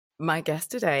My guest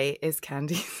today is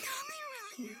Candice.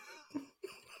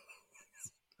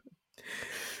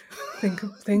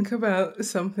 Think about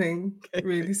something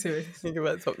really serious. Think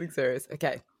about something serious.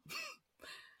 Okay.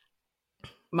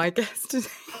 My guest today.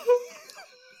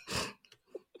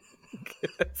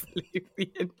 Let's leave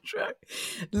the intro.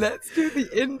 Let's do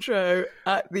the intro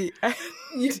at the end.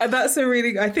 Yeah,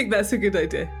 I think that's a good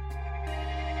idea.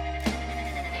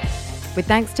 With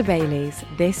thanks to Baileys,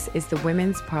 this is the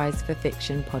Women's Prize for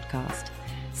Fiction podcast,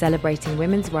 celebrating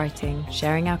women's writing,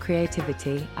 sharing our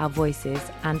creativity, our voices,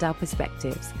 and our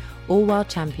perspectives, all while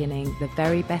championing the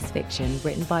very best fiction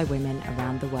written by women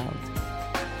around the world.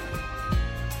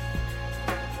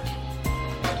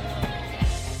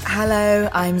 Hello,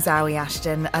 I'm Zawe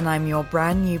Ashton, and I'm your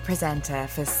brand new presenter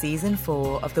for Season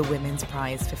 4 of the Women's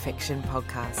Prize for Fiction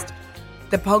podcast.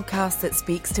 The podcast that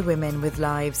speaks to women with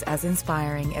lives as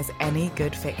inspiring as any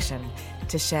good fiction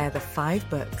to share the 5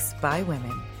 books by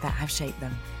women that have shaped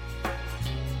them.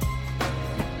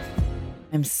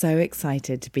 I'm so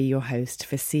excited to be your host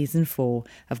for Season 4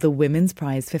 of the Women's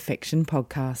Prize for Fiction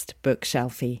podcast,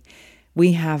 Bookshelfie.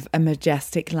 We have a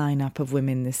majestic lineup of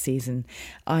women this season.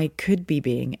 I could be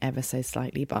being ever so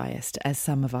slightly biased, as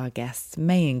some of our guests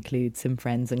may include some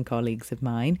friends and colleagues of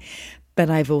mine, but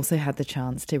I've also had the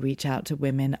chance to reach out to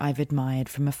women I've admired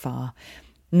from afar.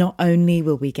 Not only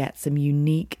will we get some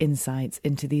unique insights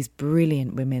into these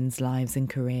brilliant women's lives and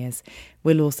careers,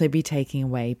 we'll also be taking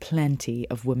away plenty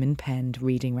of women-penned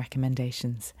reading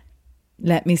recommendations.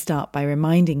 Let me start by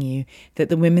reminding you that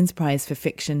the Women's Prize for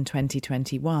Fiction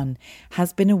 2021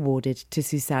 has been awarded to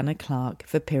Susanna Clarke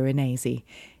for Piranesi.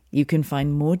 You can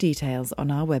find more details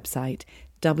on our website,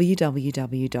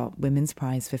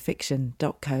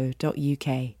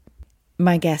 www.womensprizeforfiction.co.uk.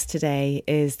 My guest today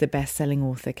is the best-selling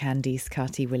author Candice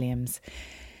Carty-Williams.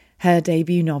 Her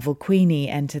debut novel, Queenie,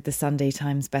 entered the Sunday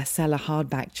Times bestseller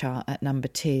hardback chart at number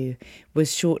 2, was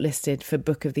shortlisted for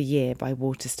Book of the Year by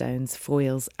Waterstones,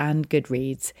 Foyles and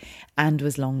Goodreads, and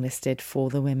was longlisted for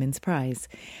the Women's Prize.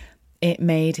 It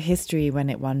made history when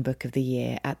it won Book of the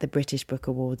Year at the British Book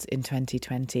Awards in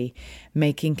 2020,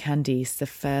 making Candice the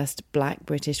first Black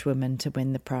British woman to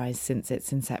win the prize since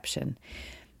its inception.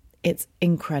 It's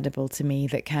incredible to me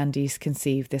that Candice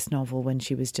conceived this novel when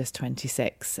she was just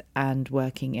 26 and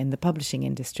working in the publishing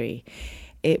industry.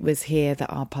 It was here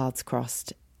that our paths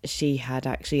crossed. She had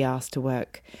actually asked to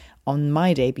work on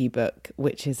my debut book,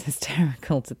 which is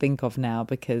hysterical to think of now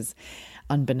because,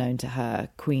 unbeknown to her,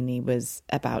 Queenie was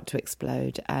about to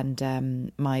explode,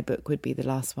 and my book would be the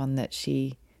last one that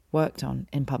she worked on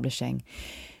in publishing.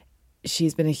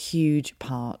 She's been a huge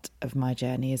part of my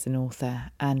journey as an author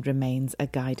and remains a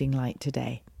guiding light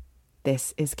today.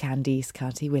 This is Candice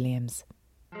Carty-Williams.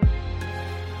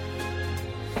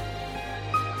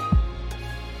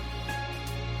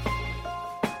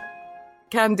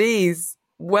 Candice,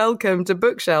 welcome to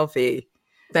Bookshelfie.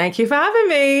 Thank you for having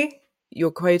me.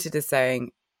 You're quoted as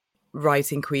saying,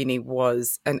 writing Queenie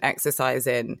was an exercise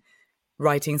in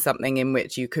writing something in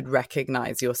which you could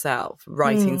recognise yourself,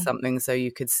 writing something so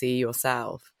you could see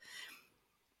yourself.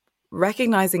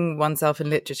 Recognising oneself in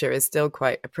literature is still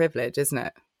quite a privilege, isn't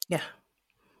it? Yeah,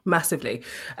 massively.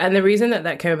 And the reason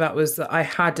that came about was that I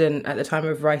hadn't, at the time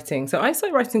of writing, so I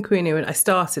started writing Queenie when I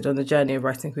started on the journey of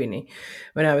writing Queenie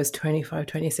when I was 25,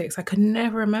 26. I could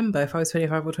never remember if I was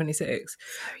 25 or 26.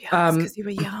 Because you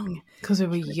were young. Because we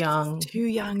were young. Too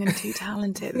young and too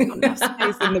talented. Not enough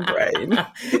space in the brain.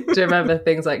 To remember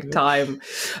things like time.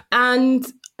 And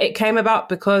it came about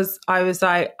because I was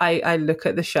like, I look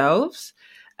at the shelves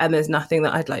and there's nothing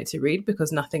that I'd like to read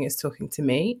because nothing is talking to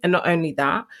me. And not only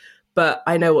that, but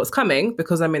I know what's coming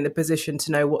because I'm in the position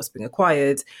to know what's being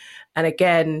acquired. And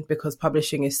again, because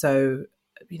publishing is so,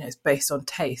 it's based on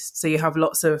taste. So you have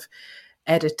lots of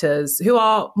editors who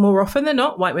are more often than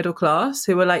not white middle class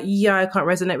who are like, yeah, I can't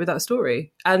resonate with that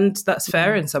story. And that's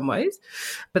fair in some ways.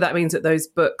 But that means that those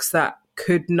books that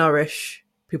could nourish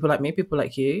people like me, people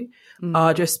like you,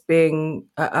 are just being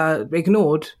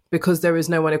ignored because there is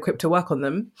no one equipped to work on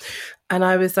them. And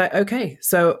I was like, okay,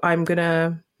 so I'm going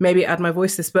to maybe add my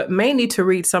voice to this, but mainly to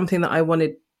read something that I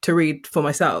wanted to read for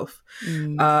myself.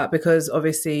 Because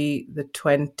obviously the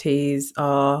 20s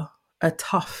are a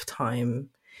tough time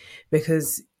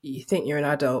because you think you're an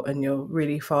adult and you're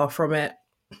really far from it.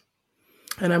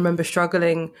 And I remember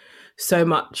struggling so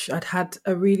much. I'd had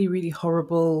a really, really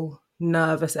horrible,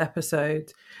 nervous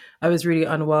episode. I was really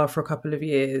unwell for a couple of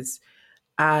years.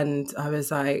 And I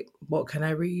was like, what can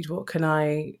I read? What can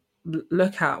I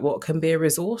look at? What can be a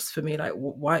resource for me? Like,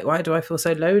 why do I feel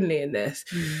so lonely in this?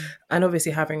 And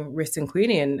obviously having written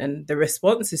Queenie and the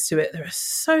responses to it, there are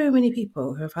so many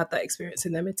people who have had that experience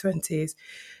in their mid-20s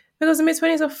Because the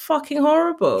mid-20s are fucking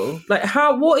horrible. Like,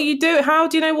 what are you doing? How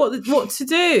do you know what to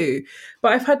do?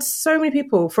 But I've had so many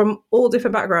people from all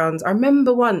different backgrounds. I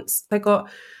remember once I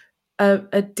got a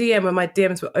DM when my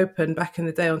DMs were open back in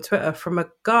the day on Twitter from a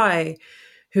guy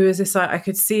who was this, like, I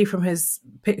could see from his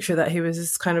picture that he was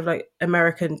this kind of like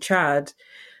American Chad.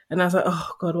 And I was like,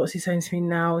 oh God, what's he saying to me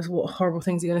now? What horrible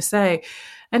things are you going to say?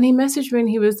 And he messaged me and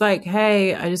he was like,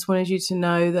 hey, I just wanted you to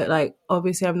know that, like,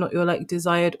 obviously I'm not your like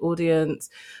desired audience,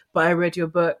 but I read your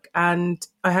book and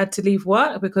I had to leave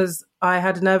work because I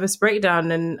had a nervous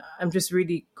breakdown. And I'm just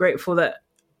really grateful that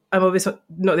I'm obviously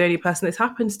not the only person this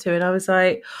happens to. And I was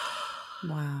like,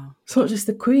 wow. It's not just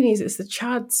the Queenies, it's the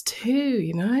Chads too,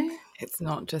 you know? It's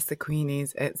not just the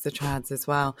Queenies, it's the Chads as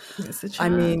well. It's the Chads. I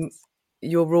mean,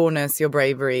 your rawness, your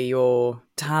bravery, your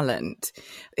talent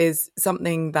is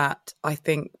something that I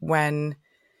think when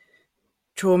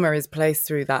trauma is placed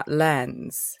through that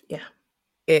lens,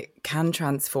 it can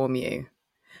transform you.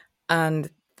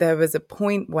 And there was a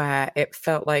point where it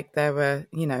felt like there were,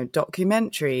 you know,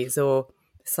 documentaries or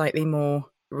slightly more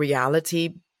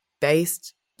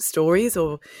reality-based stories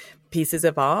or pieces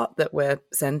of art that were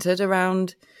centered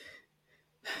around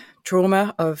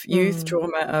trauma of youth,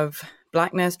 trauma of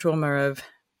Blackness, trauma of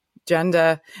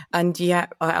gender. And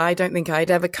yet I don't think I'd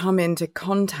ever come into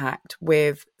contact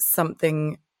with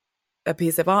something, a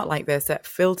piece of art like this that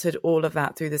filtered all of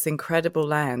that through this incredible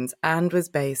lens and was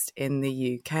based in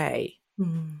the UK.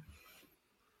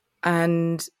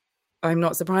 And I'm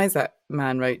not surprised that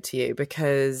man wrote to you,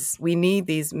 because we need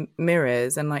these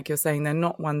mirrors. And like you're saying, they're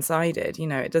not one-sided. You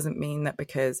know, it doesn't mean that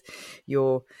because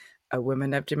you're a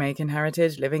woman of Jamaican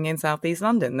heritage living in Southeast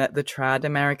London that the trad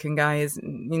American guy is,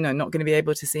 you know, not going to be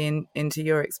able to see into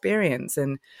your experience.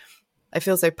 And I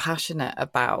feel so passionate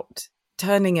about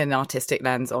turning an artistic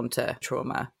lens onto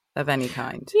trauma of any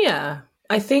kind. Yeah.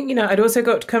 I think, you know, I'd also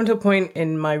got to come to a point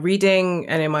in my reading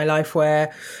and in my life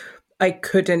where I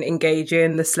couldn't engage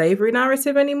in the slavery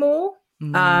narrative anymore.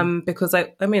 Because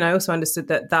I also understood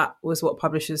that was what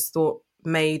publishers thought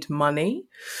made money.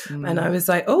 And I was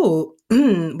like, oh,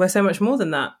 we're so much more than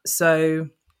that. So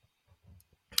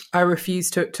I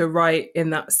refused to write in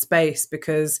that space,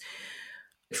 because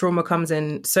trauma comes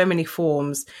in so many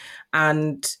forms,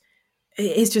 and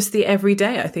it's just the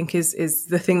everyday, I think, is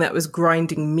the thing that was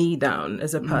grinding me down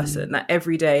as a person. That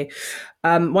every day.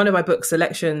 One of my book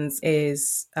selections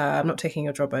is, I'm not taking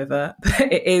your job over, but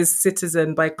it is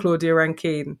Citizen by Claudia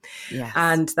Rankine. Yes.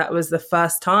 And that was the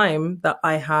first time that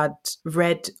I had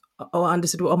read or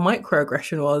understood what a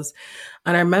microaggression was.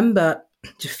 And I remember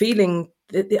feeling,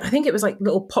 I think it was like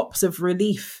little pops of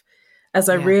relief as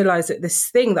I realized that this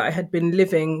thing that I had been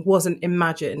living wasn't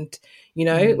imagined. You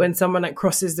know, when someone like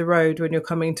crosses the road when you're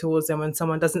coming towards them, when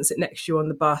someone doesn't sit next to you on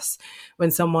the bus,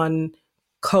 when someone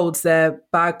holds their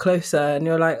bag closer and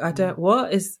you're like, I don't,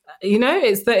 what is, you know,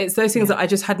 it's those things that I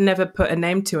just had never put a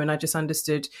name to. And I just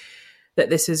understood that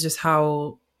this is just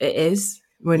how it is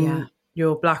when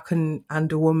you're Black and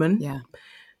a woman. Yeah.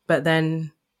 But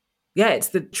then, it's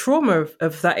the trauma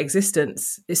of that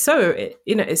existence. It's so,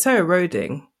 it's so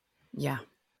eroding. Yeah.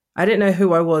 I didn't know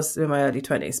who I was in my early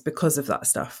 20s because of that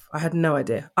stuff. I had no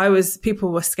idea.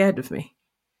 People were scared of me.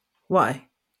 Why?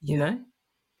 You know?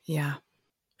 Yeah.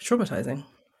 Traumatizing.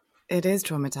 It is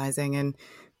traumatizing. And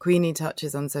Queenie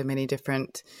touches on so many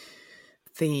different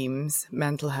themes,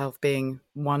 mental health being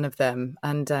one of them.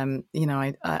 And,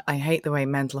 I hate the way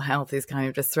mental health is kind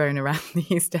of just thrown around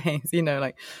these days, you know,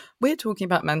 like we're talking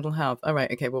about mental health. All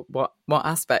right. Okay. Well, what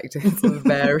aspect? It's a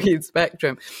varied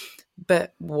spectrum.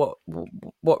 But what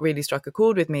really struck a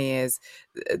chord with me is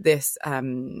this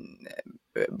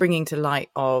bringing to light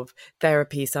of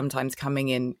therapy sometimes coming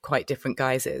in quite different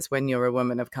guises when you're a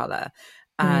woman of colour,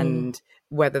 and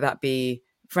whether that be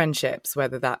friendships,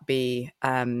 whether that be,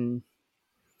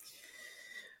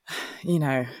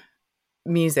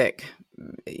 music,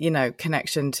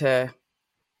 connection to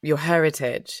your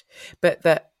heritage, but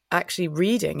that actually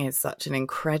reading is such an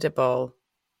incredible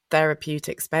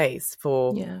therapeutic space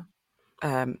for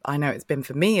I know it's been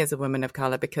for me as a woman of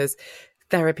colour, because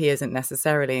therapy isn't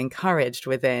necessarily encouraged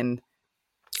within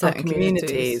certain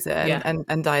communities and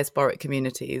diasporic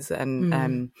communities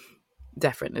and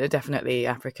definitely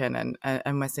African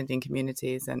and West Indian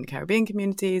communities and Caribbean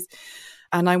communities.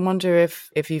 And I wonder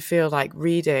if you feel like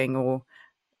reading or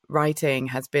writing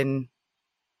has been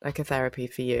like a therapy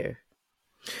for you.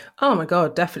 Oh my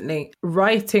God, definitely.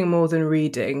 Writing more than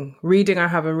reading. Reading I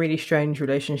have a really strange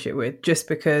relationship with, just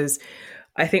because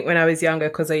I think when I was younger,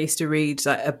 because I used to read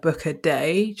like a book a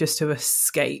day just to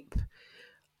escape,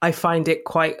 I find it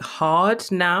quite hard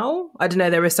now. I don't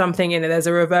know, there is something in it. There's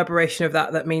a reverberation of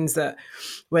that means that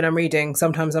when I'm reading,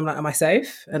 sometimes I'm like, am I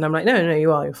safe? And I'm like, no,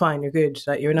 you are, you're fine, you're good.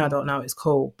 Like, you're an adult now, it's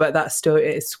cool. But that's still,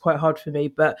 it's quite hard for me.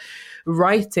 But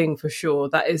writing, for sure,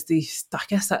 that is I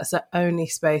guess that's the only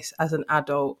space as an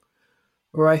adult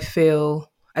where I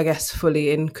feel, I guess,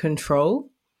 fully in control.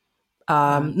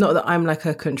 Not that I'm like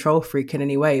a control freak in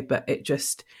any way, but it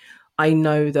just, I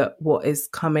know that what is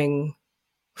coming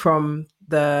from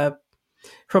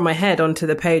my head onto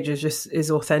the page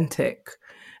is authentic,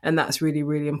 and that's really,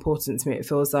 really important to me. It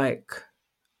feels like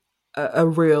a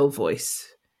real voice,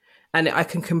 and I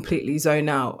can completely zone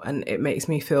out, and it makes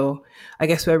me feel, I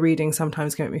guess where reading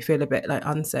sometimes can make me feel a bit like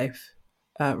unsafe,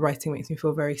 writing makes me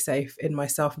feel very safe in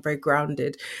myself and very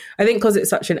grounded. I think because it's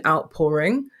such an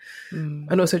outpouring,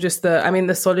 and also just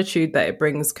the solitude that it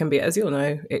brings can be, as you all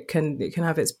know, it can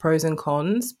have its pros and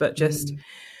cons, but just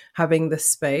having the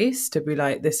space to be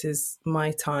like, this is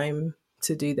my time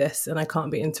to do this and I can't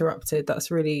be interrupted. It's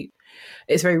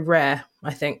very rare,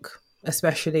 I think,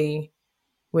 especially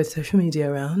with social media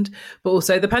around, but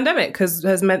also the pandemic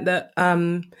has meant that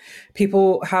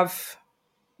people have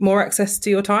more access to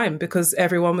your time because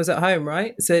everyone was at home,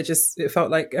 right? So it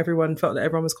felt like everyone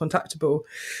was contactable.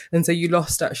 And so you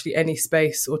lost actually any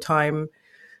space or time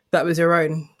that was your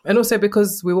own. And also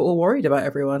because we were all worried about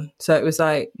everyone. So it was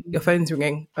like, your phone's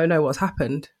ringing, oh no, what's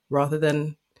happened? Rather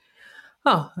than,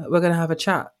 oh, we're going to have a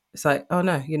chat. It's like, oh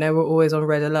no, we're always on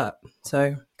red alert.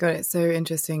 So. God, it's so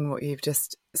interesting what you've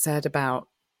just said about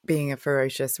being a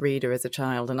ferocious reader as a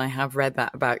child. And I have read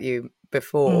that about you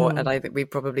before. And I think we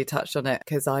probably touched on it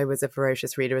because I was a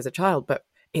ferocious reader as a child. But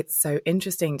it's so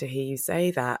interesting to hear you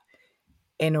say that.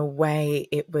 In a way,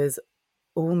 it was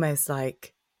almost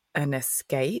like an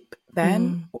escape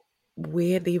then,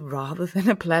 weirdly, rather than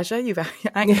a pleasure. You've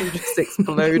actually just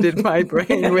exploded my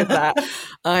brain with that.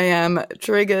 I am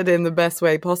triggered in the best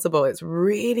way possible. It's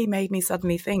really made me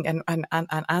suddenly think, and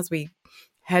as we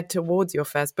head towards your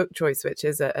first book choice, which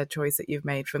is a choice that you've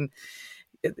made from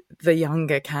the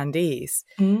younger Candice,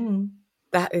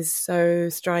 that is so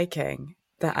striking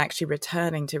that actually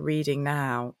returning to reading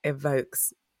now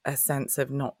evokes a sense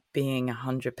of not being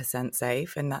 100%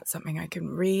 safe. And that's something I can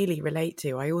really relate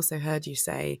to. I also heard you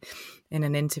say in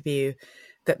an interview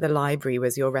that the library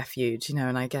was your refuge,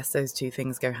 and I guess those two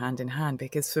things go hand in hand,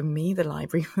 because for me, the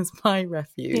library was my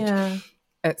refuge. Yeah.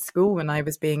 At school, when I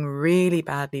was being really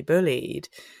badly bullied,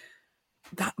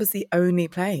 that was the only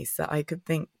place that I could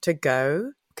think to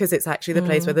go, because it's actually the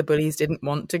place where the bullies didn't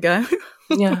want to go.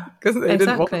 Yeah, because they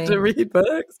didn't want to read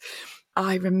books.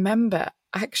 I remember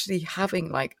actually having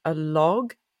like a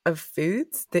log of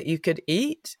foods that you could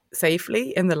eat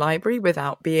safely in the library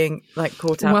without being like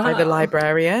caught out by the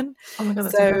librarian. Oh my God,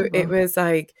 that's incredible. It was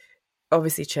like,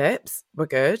 obviously chips were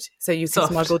good. So you could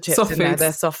smuggle chips in there.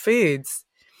 They're soft foods.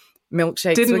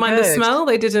 Milkshakes didn't mind good. The smell.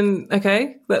 They didn't.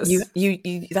 Okay, that's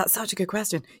that's such a good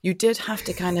question. You did have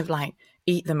to kind of like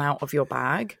eat them out of your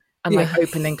bag and like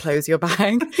open and close your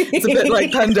bag. It's a bit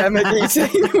like pandemic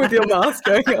eating with your mask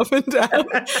going up and down.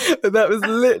 But that was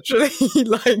literally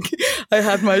like, I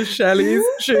had my Shelley's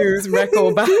shoes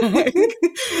record bag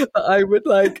that I would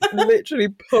like literally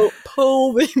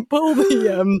pull the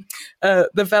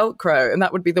Velcro, and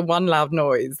that would be the one loud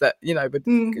noise that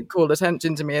would call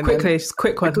attention to me. And quickly, just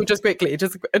quick one, just quickly,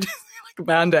 just like a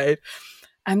Band-Aid.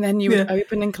 And then you would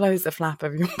open and close the flap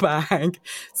of your bag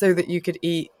so that you could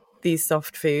eat these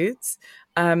soft foods.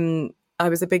 I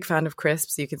was a big fan of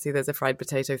crisps. You can see there's a fried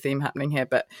potato theme happening here,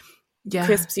 but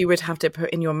crisps you would have to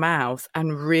put in your mouth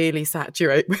and really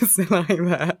saturate with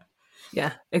saliva.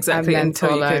 Yeah, exactly.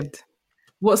 Until you could.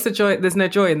 What's the joy? There's no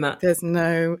joy in that. There's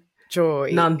no joy.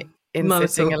 None. In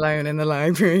sitting alone in the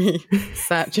library,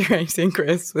 saturating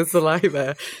crisps with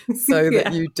saliva so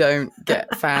that you don't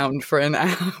get found for an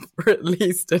hour, for at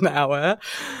least an hour.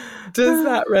 Does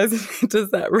that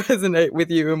resonate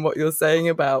with you and what you're saying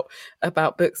about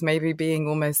books maybe being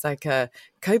almost like a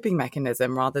coping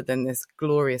mechanism rather than this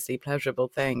gloriously pleasurable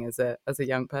thing as a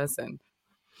young person?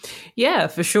 Yeah,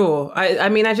 for sure. I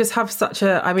mean, I just have such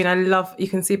a, I love, you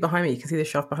can see behind me, you can see the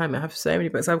shelf behind me. I have so many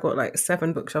books. I've got like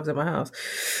 7 bookshelves in my house,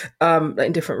 like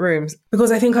in different rooms,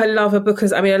 because I think I love a book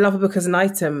as an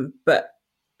item, but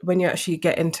when you actually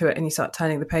get into it and you start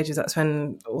turning the pages, that's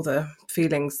when all the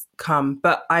feelings come.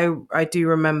 But I do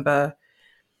remember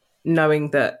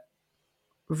knowing that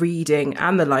reading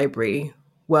and the library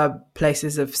were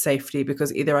places of safety,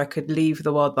 because either I could leave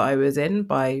the world that I was in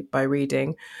by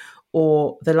reading,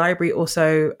 or the library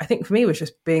also, I think for me, was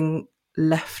just being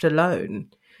left alone.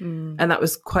 And that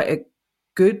was quite a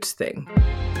good thing.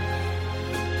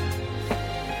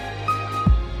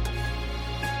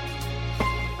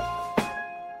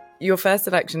 your first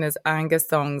selection is Angus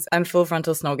Thongs and Full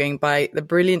Frontal Snogging by the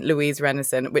brilliant Louise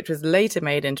Renison, which was later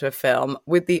made into a film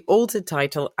with the altered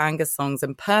title Angus Thongs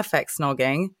and Perfect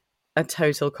Snogging, a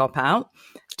total cop-out.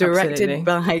 Directed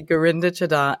by Gurinder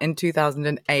Chadha in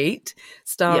 2008,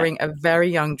 starring a very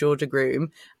young Georgia Groom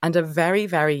and a very,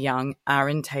 very young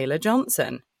Aaron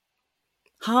Taylor-Johnson.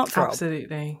 Heartthrob.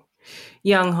 Absolutely.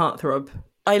 Young heartthrob.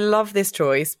 I love this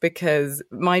choice because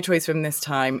my choice from this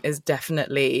time is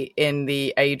definitely in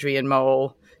the Adrian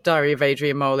Mole, Diary of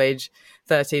Adrian Mole, age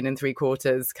 13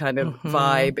 3/4 kind of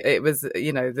vibe. It was,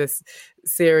 you know, this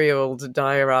serialed,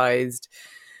 diarized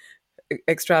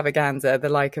extravaganza, the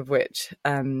like of which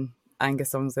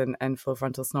Angus Thongs and Full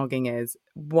Frontal Snogging is.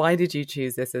 Why did you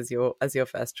choose this as your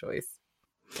first choice?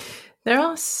 There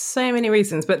are so many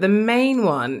reasons, but the main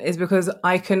one is because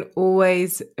I can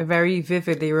always very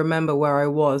vividly remember where I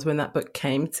was when that book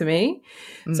came to me.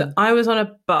 So I was on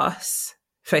a bus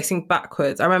facing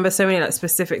backwards. I remember so many like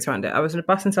specifics around it. I was on a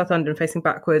bus in South London facing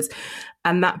backwards,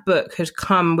 and that book had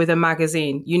come with a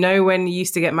magazine. You know, when you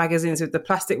used to get magazines with the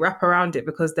plastic wrap around it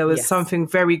because there was something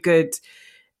very good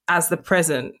as the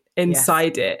present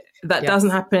inside it. That doesn't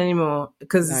happen anymore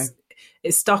because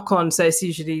it's stuck on, so it's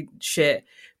usually shit.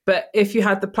 But if you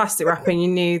had the plastic wrapping, you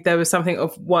knew there was something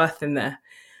of worth in there.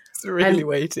 It's really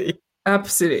weighty.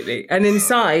 Absolutely. And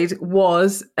inside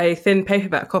was a thin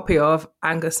paperback copy of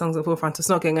Angus Thongs and Full Frontal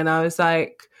Snogging. And I was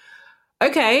like,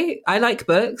 okay, I like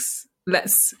books.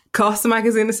 Let's cast the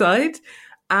magazine aside.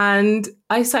 And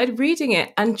I started reading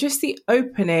it. And just the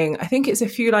opening, I think it's a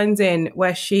few lines in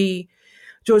where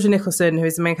Georgia Nicholson, who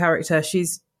is the main character,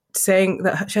 she's saying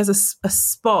that she has a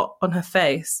spot on her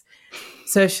face.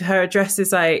 So her address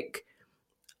is like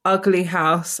ugly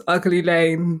house, ugly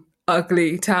lane,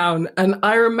 ugly town. And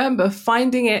I remember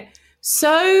finding it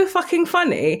so fucking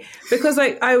funny because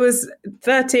like I was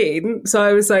 13. So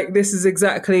I was like, this is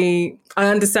exactly, I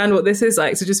understand what this is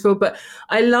like. So just feel, but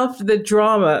I loved the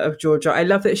drama of Georgia. I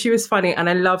loved that she was funny. And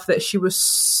I loved that she was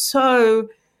so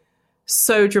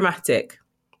dramatic.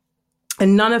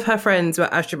 And none of her friends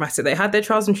were as dramatic. They had their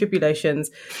trials and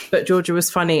tribulations, but Georgia was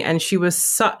funny. And she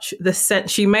was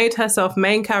she made herself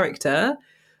main character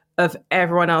of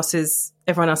everyone else's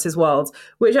world,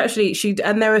 which actually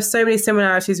and there are so many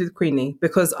similarities with Queenie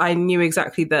because I knew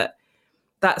exactly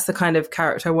that's the kind of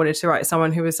character I wanted to write.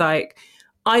 Someone who was like,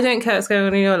 I don't care what's going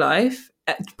on in your life.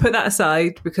 Put that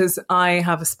aside because I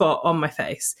have a spot on my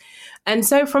face. And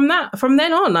so from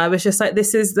then on, I was just like,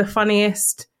 this is the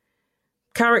funniest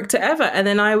character ever. And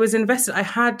then I was invested. I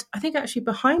think actually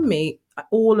behind me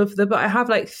but I have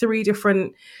like 3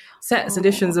 different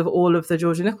editions of all of the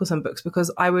Georgia Nicholson books because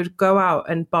I would go out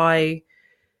and buy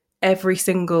every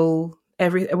single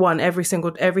time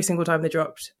they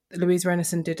dropped. Louise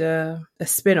Renison did a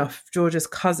spin-off, Georgia's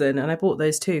Cousin, and I bought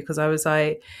those too because I was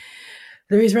like,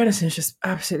 Louise Renison is just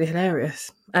absolutely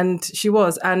hilarious. And she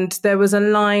was. And there was a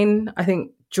line, I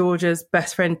think Georgia's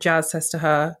best friend Jazz says to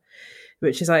her,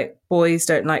 which is like, boys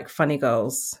don't like funny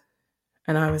girls.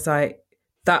 And I was like,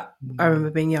 I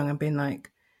remember being young and being like,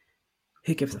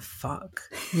 who gives a fuck,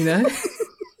 you know?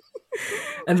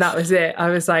 And that was it.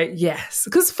 I was like, yes,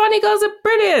 because funny girls are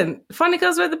brilliant. Funny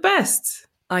girls are the best.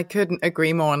 I couldn't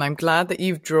agree more. And I'm glad that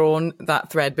you've drawn that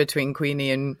thread between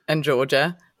Queenie and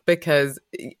Georgia because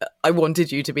I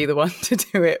wanted you to be the one to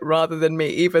do it rather than me,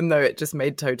 even though it just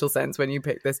made total sense when you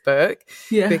picked this book.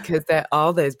 Yeah. Because there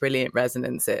are those brilliant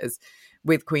resonances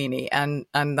with Queenie and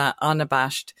that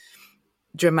unabashed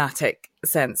dramatic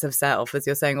sense of self, as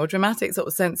you're saying, or dramatic sort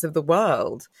of sense of the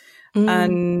world.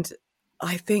 And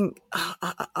I think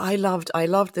I loved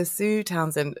the Sue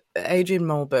Townsend, Adrian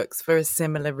Mole books for a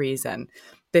similar reason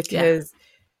because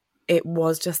it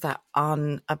was just that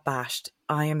unabashed,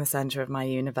 I am the center of my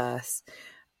universe.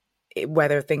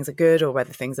 Whether things are good or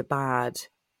whether things are bad,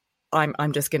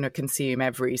 I'm just going to consume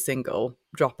every single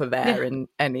drop of air in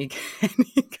any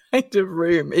kind of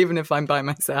room, even if I'm by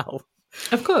myself.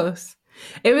 Of course.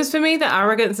 It was for me the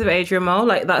arrogance of Adrian Mole.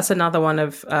 Like that's another one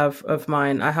of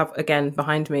mine. I have again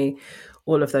behind me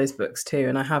all of those books too,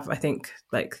 and I have I think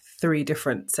like 3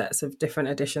 different sets of different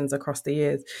editions across the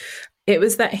years. It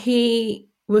was that he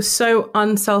was so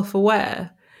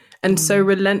unself-aware and so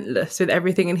relentless with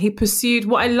everything, and he pursued.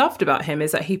 What I loved about him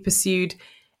is that he pursued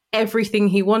everything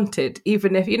he wanted,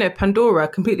 even if, you know, Pandora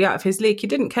completely out of his league, he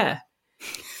didn't care.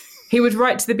 He would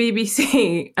write to the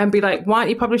BBC and be like, why aren't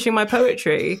you publishing my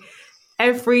poetry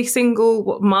every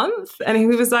single month? And he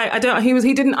was like,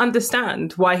 he didn't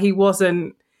understand why he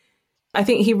wasn't. I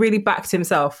think he really backed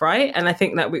himself, right? And I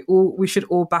think that we should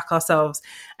all back ourselves.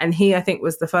 And he, I think,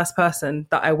 was the first person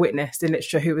that I witnessed in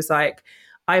literature who was like,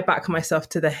 I back myself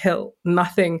to the hilt.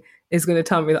 Nothing is going to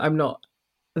tell me that I'm not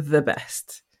the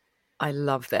best. I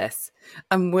love this.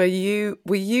 And were you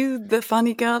the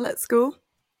funny girl at school?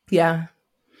 Yeah.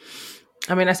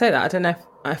 I mean, I say that, I don't know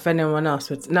if anyone else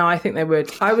would. No, I think they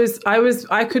would.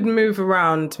 I could move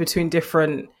around between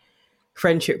different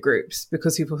friendship groups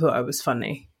because people thought I was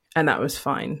funny, and that was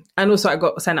fine. And also I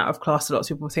got sent out of class a lot,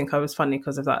 so people think I was funny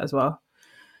because of that as well.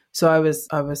 So I was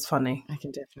funny. I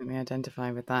can definitely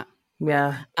identify with that.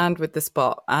 Yeah. And with the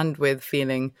spot, and with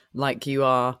feeling like you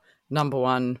are number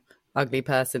one ugly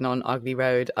person on ugly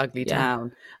road, ugly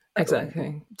town.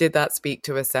 Exactly. Did that speak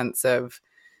to a sense of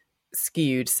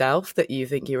skewed self that you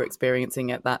think you were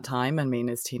experiencing at that time? I mean,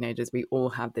 as teenagers, we all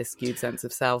have this skewed sense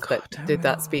of self, but did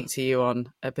that speak to you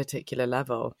on a particular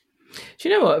level? Do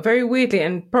you know what? Very weirdly,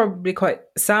 and probably quite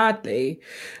sadly,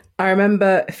 I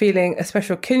remember feeling a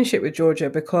special kinship with Georgia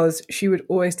because she would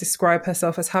always describe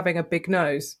herself as having a big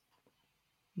nose.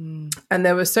 And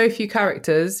there were so few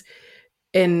characters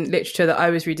in literature that I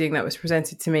was reading that was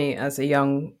presented to me as a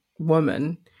young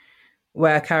woman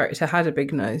where a character had a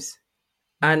big nose.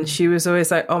 And she was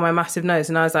always like, oh, my massive nose.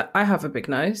 And I was like, I have a big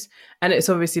nose. And it's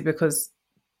obviously because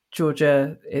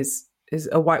Georgia is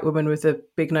a white woman with a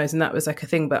big nose, and that was like a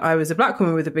thing. But I was a black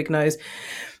woman with a big nose.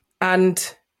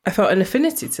 And I felt an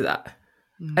affinity to that.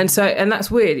 And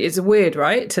that's weird. It's weird,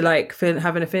 right? To like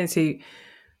have an affinity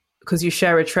because you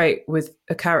share a trait with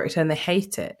a character and they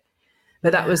hate it.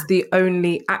 But that was the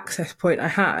only access point I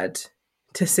had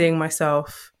to seeing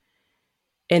myself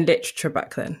in literature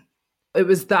back then. It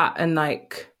was that, and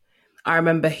like I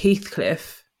remember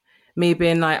Heathcliff, me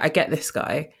being like, I get this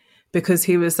guy, because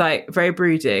he was like very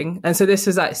brooding. And so this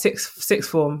was like sixth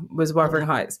form was Wuthering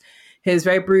Heights. He was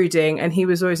very brooding, and he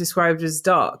was always described as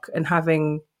dark and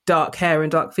having dark hair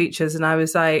and dark features. And I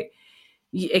was like,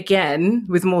 again,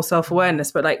 with more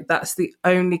self-awareness, but like that's the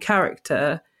only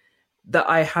character that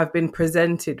I have been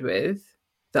presented with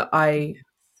that I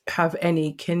have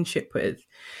any kinship with.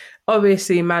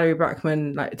 Obviously, Mallory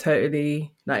Blackman, like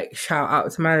totally, like shout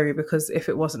out to Mallory, because if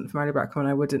it wasn't for Mallory Blackman,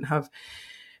 I wouldn't have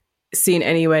seen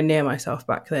anywhere near myself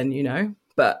back then, you know.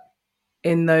 But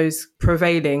in those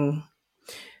prevailing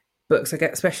books, I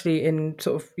get, especially in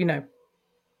sort of, you know,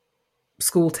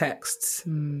 school texts,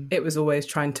 it was always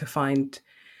trying to find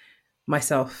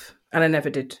myself, and I never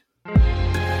did.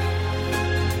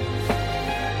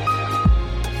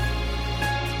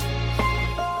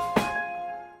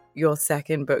 Your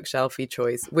second bookshelfy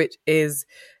choice, which is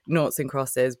Noughts and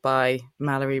Crosses by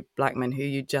Mallory Blackman, who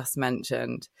you just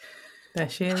mentioned. There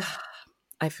she is.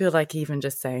 I feel like even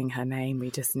just saying her name, we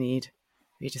just need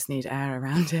air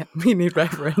around it. We need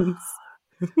reverence.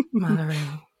 Mallory.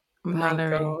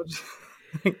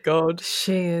 Thank God.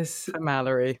 She is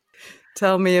Mallory.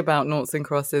 Tell me about Noughts and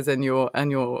Crosses and your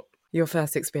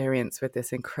first experience with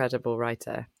this incredible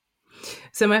writer.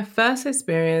 So my first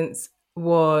experience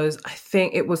was, I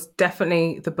think it was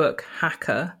definitely the book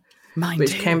Hacker. Mine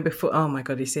which too. came before. Oh my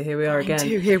God, you see, here we are again.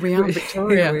 Too. Here we are,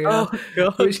 Victoria. We are. Oh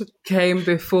God. Which came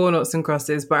before Noughts and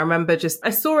Crosses. But I remember I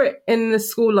saw it in the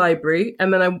school library,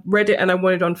 and then I read it and I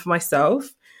wanted on for myself.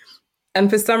 And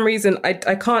for some reason, I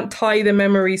can't tie the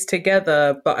memories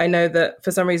together, but I know that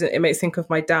for some reason it makes me think of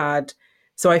my dad.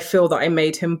 So I feel that I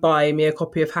made him buy me a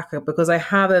copy of Hacker because I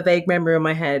have a vague memory in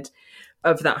my head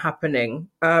of that happening.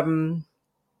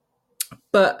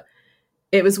 But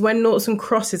it was when Noughts and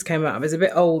Crosses came out. I was a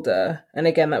bit older. And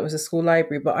again, that was a school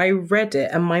library. But I read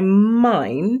it and my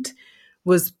mind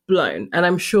was blown. And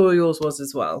I'm sure yours was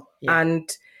as well. Yeah.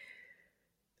 And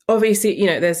obviously, you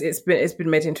know, it's been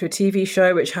made into a TV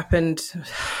show, which happened,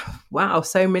 wow,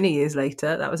 so many years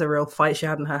later. That was a real fight she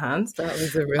had in her hands. That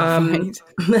was a real fight.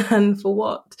 And for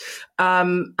what?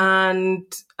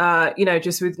 You know,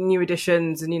 just with new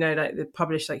editions and, you know, like they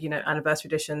published, like, you know, anniversary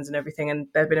editions and everything, and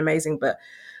they've been amazing. But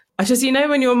I just, you know,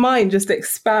 when your mind just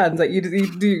expands, like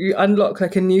you unlock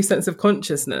like a new sense of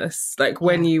consciousness, like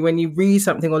when you read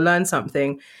something or learn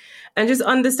something, and just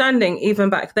understanding even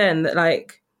back then that,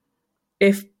 like,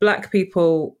 if Black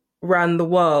people ran the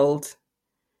world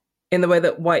in the way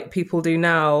that white people do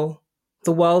now,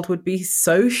 the world would be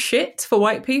so shit for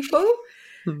white people.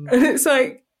 And it's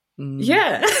like,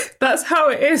 yeah, that's how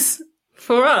it is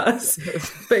for us.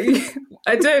 But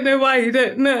I don't know why you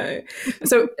don't know.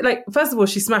 So, like, first of all,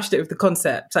 she smashed it with the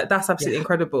concept. Like, that's absolutely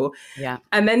incredible. Yeah.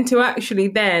 And then to actually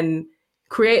then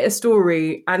create a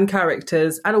story and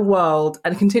characters and a world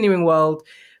and a continuing world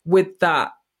with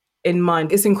that in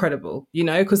mind, it's incredible, you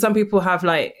know, because some people have,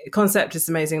 like, concept is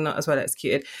amazing, not as well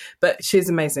executed, but she's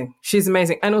amazing.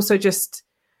 And also just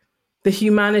the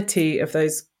humanity of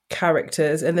those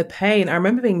characters and the pain. I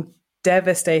remember being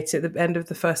devastated at the end of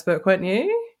the first book, weren't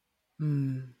you?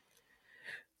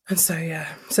 And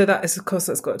so that is, of course,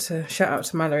 that's got to shout out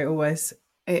to Mallory always.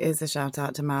 It is a shout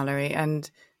out to Mallory.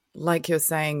 And like you're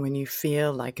saying, when you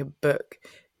feel like a book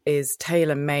is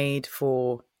tailor-made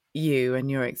for you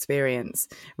and your experience,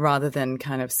 rather than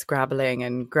kind of scrabbling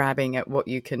and grabbing at what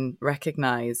you can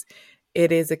recognize,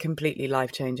 it is a completely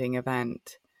life-changing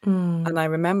event. And I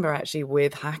remember actually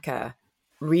with Hacker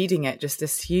reading it, just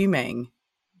assuming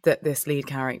that this lead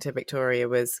character, Victoria,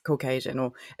 was Caucasian,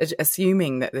 or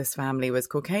assuming that this family was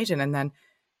Caucasian. And then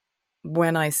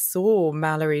when I saw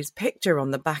Mallory's picture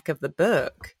on the back of the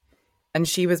book and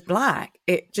she was Black,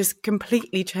 it just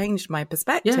completely changed my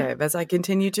perspective. As I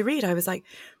continued to read. I was like,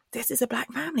 this is a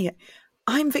Black family.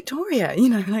 I'm Victoria,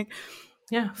 like,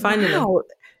 finally. Wow.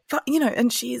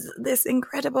 And she's this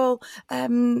incredible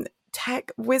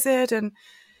tech wizard. And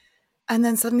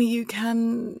then suddenly you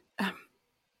can,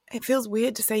 it feels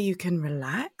weird to say you can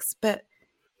relax, but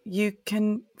you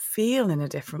can feel in a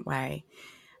different way.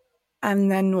 And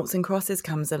then Noughts and Crosses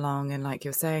comes along, and like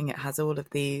you're saying, it has all of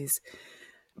these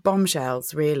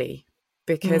bombshells, really,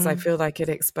 because I feel like it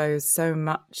exposed so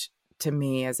much to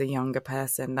me as a younger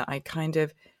person that I kind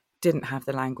of didn't have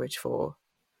the language for.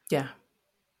 Yeah.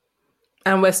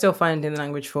 And we're still finding the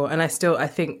language for, and I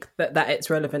think that it's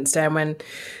relevant today. And when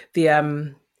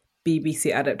the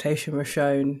BBC adaptation was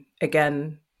shown,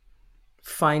 again,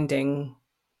 finding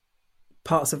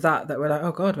parts of that we're like,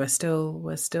 oh God, we're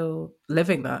still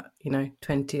living that,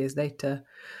 20 years later.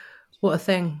 What a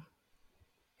thing.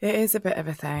 It is a bit of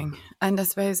a thing. And I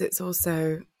suppose it's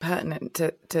also pertinent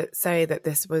to say that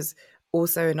this was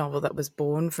also a novel that was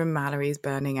born from Mallory's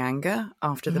burning anger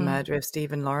after the murder of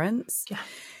Stephen Lawrence. Yeah.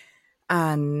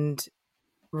 And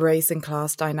race and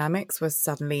class dynamics was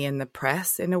suddenly in the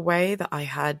press in a way that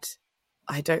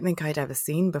I don't think I'd ever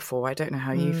seen before. I don't know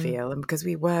how you feel. And because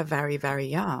we were very, very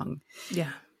young.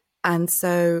 Yeah. And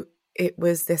so it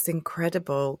was this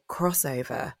incredible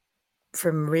crossover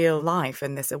from real life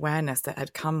and this awareness that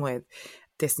had come with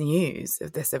this news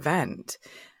of this event.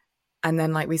 And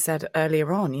then, like we said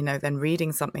earlier on, then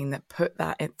reading something that put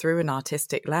that through an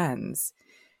artistic lens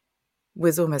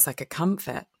was almost like a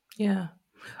comfort. Yeah.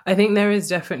 I think there is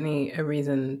definitely a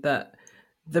reason that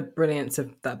the brilliance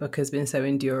of that book has been so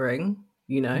enduring,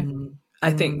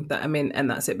 I think that, and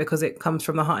that's it, because it comes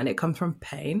from the heart and it comes from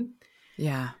pain.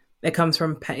 Yeah. It comes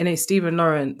from pain. Stephen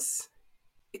Lawrence,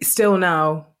 still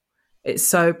now, it's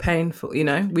so painful, we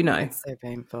know. It's so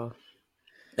painful.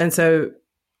 And so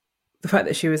the fact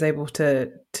that she was able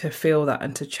to feel that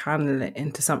and to channel it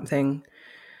into something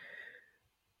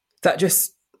that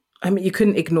just, you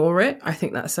couldn't ignore it. I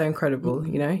think that's so incredible,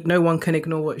 No one can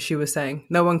ignore what she was saying.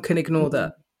 No one can ignore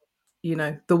that,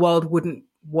 the world wouldn't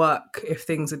work if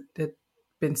things had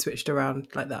been switched around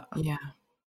like that. Yeah.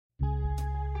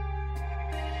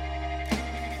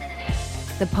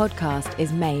 The podcast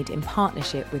is made in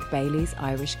partnership with Bailey's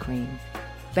Irish Cream.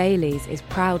 Bailey's is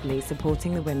proudly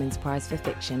supporting the Women's Prize for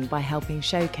Fiction by helping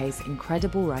showcase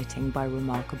incredible writing by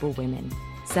remarkable women,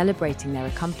 celebrating their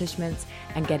accomplishments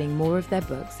and getting more of their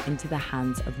books into the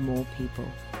hands of more people.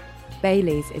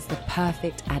 Bailey's is the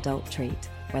perfect adult treat,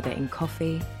 whether in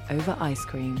coffee, over ice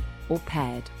cream, or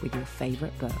paired with your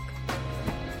favourite book.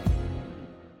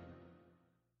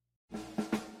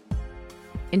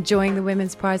 Enjoying the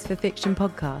Women's Prize for Fiction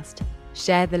podcast?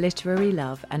 Share the literary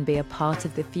love and be a part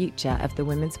of the future of the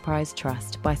Women's Prize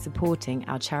Trust by supporting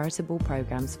our charitable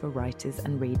programmes for writers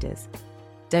and readers.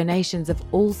 Donations of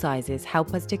all sizes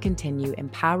help us to continue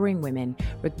empowering women,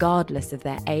 regardless of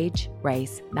their age,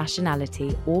 race,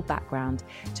 nationality, or background,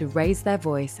 to raise their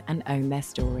voice and own their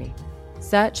story.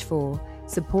 Search for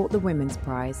Support the Women's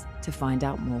Prize to find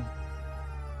out more.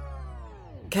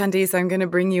 Candice, I'm going to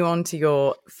bring you on to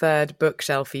your third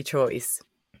bookshelfy choice,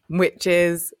 which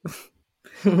is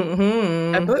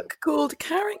a book called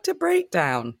Character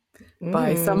Breakdown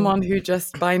by someone who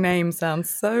just by name sounds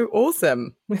so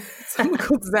awesome. Someone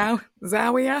called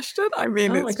Zawe Ashton.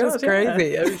 It's just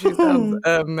crazy. Yeah. She sounds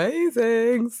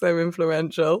amazing, so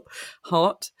influential,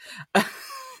 hot.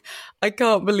 I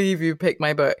can't believe you picked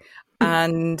my book.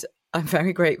 And I'm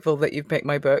very grateful that you've picked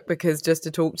my book, because just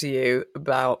to talk to you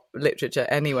about literature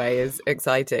anyway is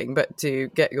exciting, but to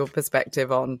get your perspective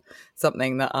on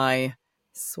something that I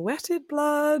sweated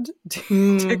blood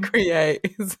to create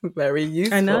is a very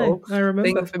useful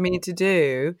thing for me to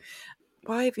do.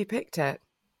 Why have you picked it?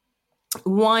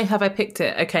 Why have I picked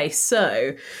it? Okay,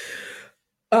 so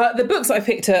The books that I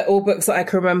picked are all books that I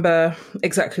can remember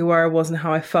exactly where I was and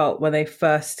how I felt when they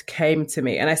first came to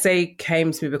me. And I say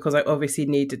came to me because I obviously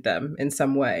needed them in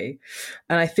some way.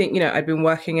 And I think, I'd been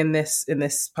working in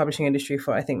this publishing industry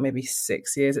for, I think, maybe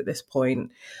 6 years at this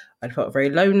point. I felt very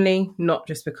lonely, not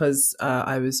just because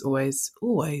I was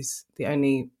always the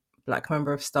only Black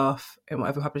member of staff in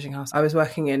whatever publishing house I was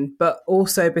working in, but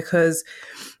also because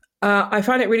I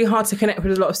found it really hard to connect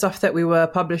with a lot of stuff that we were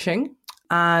publishing.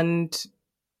 And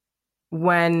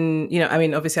when,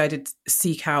 obviously I did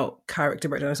seek out character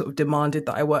breakdown, I sort of demanded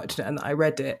that I worked in it and that I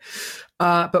read it.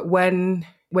 But when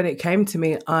it came to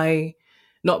me, I,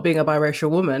 not being a biracial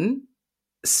woman,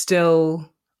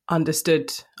 still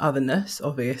understood otherness,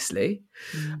 obviously,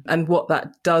 and what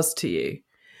that does to you.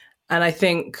 And I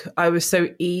think I was so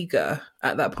eager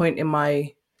at that point in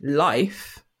my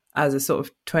life as a sort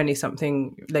of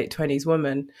 20-something, late 20s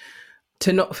woman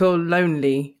to not feel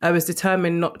lonely. I was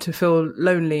determined not to feel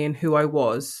lonely in who I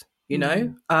was,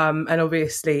 And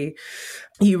obviously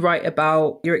you write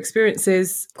about your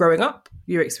experiences growing up,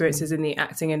 your experiences in the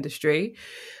acting industry,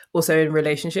 also in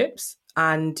relationships,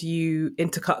 and you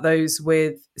intercut those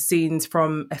with scenes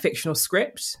from a fictional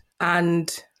script.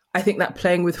 And I think that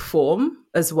playing with form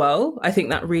as well, I think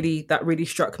that really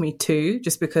struck me too,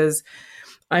 just because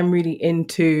I'm really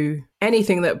into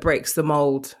anything that breaks the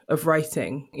mold of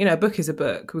writing. A book is a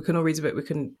book. We can all read a book.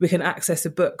 We can access a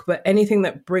book, but anything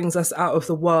that brings us out of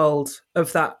the world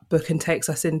of that book and takes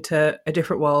us into a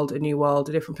different world, a new world,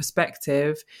 a different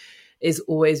perspective is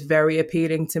always very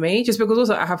appealing to me. Just because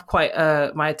also I have quite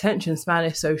my attention span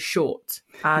is so short,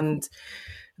 and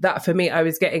that for me, I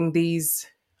was getting these.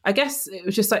 I guess it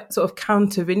was just like sort of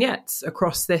counter vignettes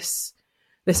across this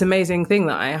amazing thing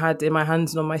that I had in my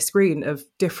hands and on my screen of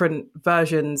different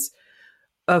versions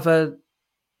of a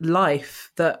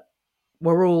life that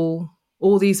were all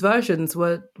these versions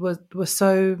were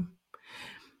so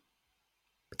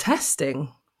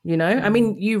testing, I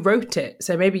mean, you wrote it,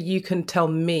 so maybe you can tell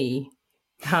me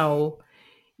how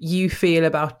you feel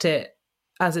about it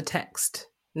as a text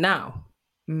now.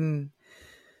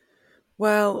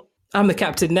 Well, I'm the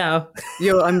captain now.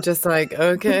 I'm just like,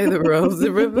 okay, the roles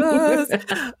are reversed.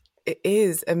 It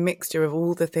is a mixture of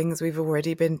all the things we've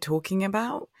already been talking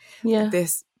about. Yeah.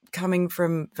 This coming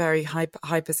from very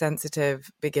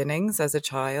hypersensitive beginnings as a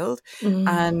child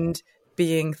and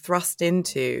being thrust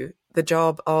into the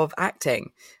job of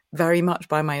acting very much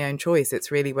by my own choice.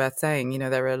 It's really worth saying,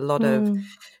 there are a lot of,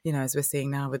 as we're seeing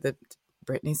now with the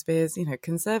Britney Spears,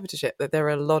 conservatorship, that there are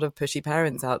a lot of pushy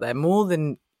parents out there, more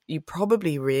than you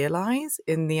probably realize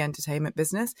in the entertainment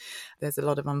business. There's a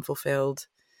lot of unfulfilled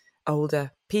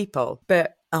older people,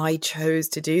 but I chose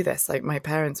to do this. Like, my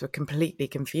parents were completely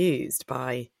confused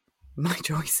by my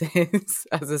choices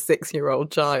as a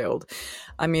 6-year-old child.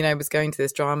 I mean, I was going to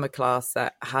this drama class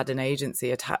that had an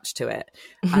agency attached to it.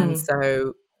 And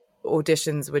so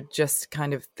auditions were just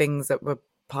kind of things that were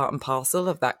part and parcel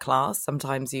of that class.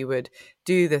 Sometimes you would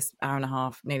do this hour and a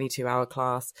half, nearly 2-hour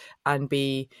class and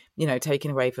be,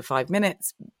 taken away for 5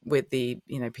 minutes with the,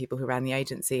 people who ran the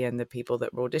agency and the people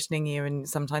that were auditioning you. And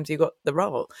sometimes you got the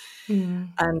role.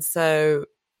 And so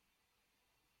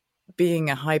being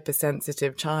a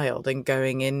hypersensitive child and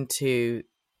going into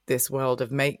this world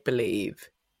of make-believe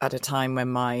at a time when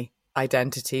my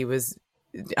identity was,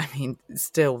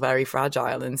 still very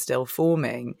fragile and still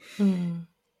forming,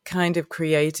 kind of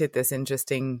created this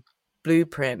interesting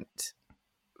blueprint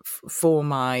for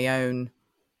my own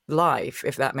life,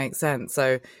 if that makes sense.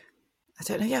 So I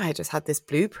don't know. Yeah, I just had this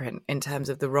blueprint in terms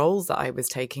of the roles that I was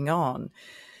taking on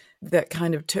that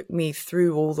kind of took me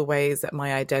through all the ways that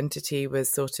my identity was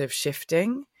sort of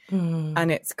shifting.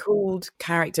 And it's called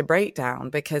character breakdown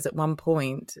because at one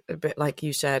point, a bit like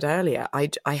you shared earlier, I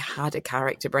had a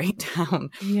character breakdown,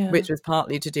 which was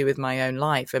partly to do with my own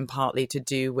life and partly to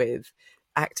do with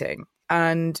acting.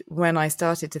 And when I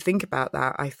started to think about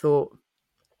that, I thought,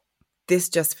 this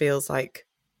just feels like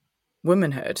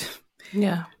womanhood.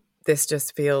 Yeah. This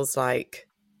just feels like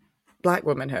Black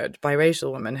womanhood,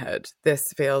 biracial womanhood.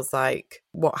 This feels like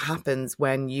what happens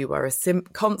when you are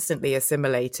constantly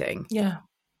assimilating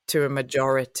to a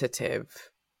majoritative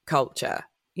culture,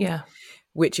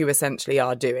 which you essentially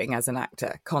are doing as an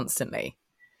actor constantly,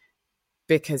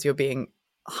 because you're being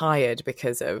hired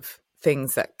because of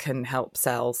things that can help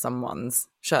sell someone's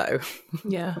show.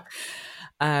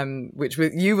 Which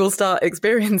you will start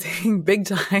experiencing big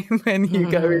time when you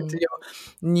go into your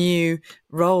new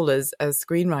role as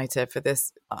screenwriter for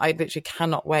this. I literally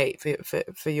cannot wait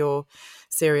for your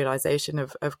serialization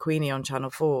of Queenie on Channel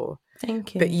 4.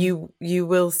 Thank you. But you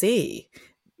will see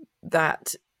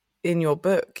that in your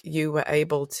book you were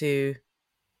able to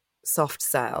soft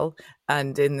sell,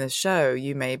 and in the show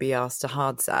you may be asked to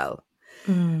hard sell.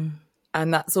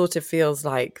 And that sort of feels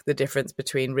like the difference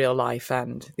between real life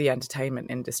and the entertainment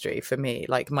industry for me.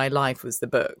 Like, my life was the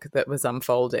book that was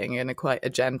unfolding in quite a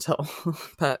gentle,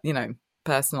 but,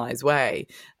 personalized way.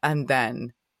 And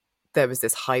then there was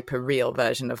this hyper real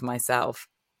version of myself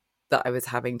that I was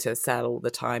having to sell all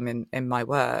the time in my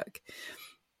work.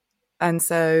 And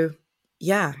so,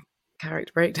 yeah,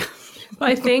 character breakdown.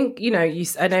 I think,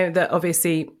 I know that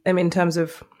obviously, in terms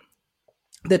of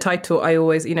the title, I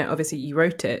always, obviously you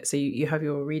wrote it, so you have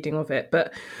your reading of it,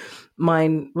 but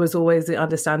mine was always the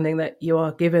understanding that you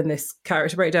are given this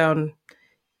character breakdown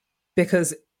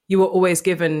because you were always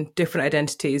given different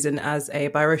identities. And as a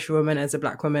biracial woman, as a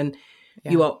Black woman,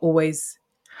 you are always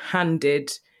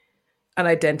handed an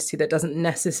identity that doesn't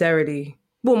necessarily,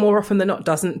 well, more often than not,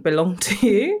 doesn't belong to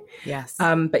you. Yes.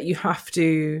 But you have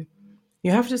to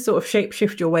sort of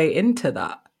shapeshift your way into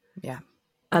that. Yeah.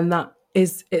 And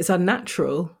it's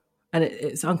unnatural and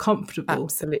it's uncomfortable.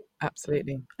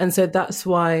 Absolutely. And so that's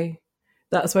why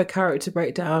character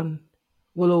breakdown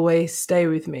will always stay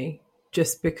with me,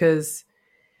 just because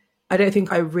I don't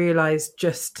think I realized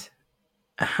just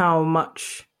how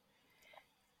much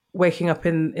waking up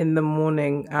in the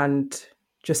morning and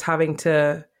just having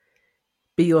to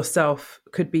be yourself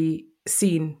could be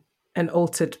seen and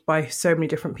altered by so many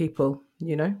different people,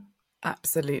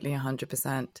 Absolutely,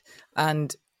 100%.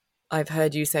 And I've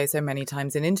heard you say so many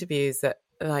times in interviews that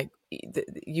like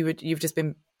you've just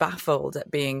been baffled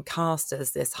at being cast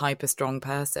as this hyper strong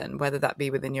person, whether that be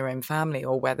within your own family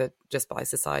or whether just by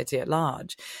society at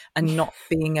large, and not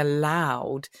being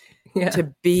allowed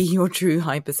to be your true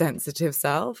hypersensitive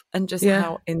self, and just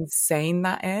how insane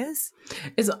that is.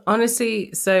 It's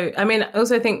honestly so. I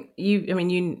also think you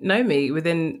know me,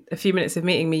 within a few minutes of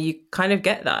meeting me, you kind of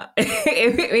get that.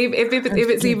 if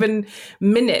it's even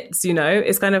minutes,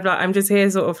 it's kind of like I'm just here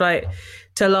sort of like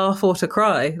to laugh or to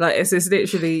cry. Like it's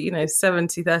literally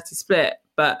 70-30 split.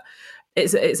 But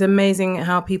it's amazing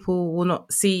how people will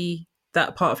not see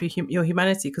that part of your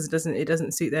humanity because it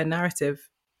doesn't suit their narrative,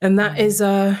 and that is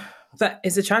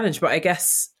a challenge. But I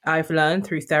guess I've learned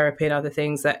through therapy and other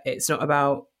things that it's not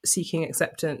about seeking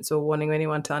acceptance or wanting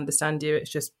anyone to understand you.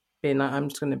 It's just being like, I'm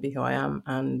just going to be who I am,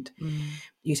 and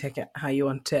you take it how you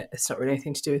want it. It's not really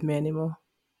anything to do with me anymore.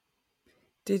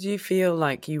 Did you feel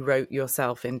like you wrote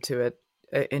yourself into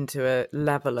a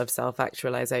level of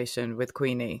self-actualization with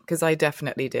Queenie? Because I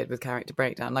definitely did with Character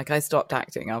Breakdown. Like, I stopped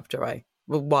acting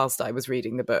whilst I was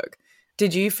reading the book.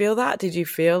 Did you feel that? Did you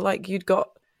feel like you'd got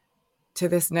to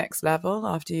this next level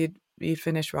after you'd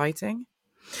finished writing?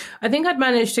 I think I'd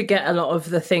managed to get a lot of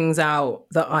the things out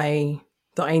that I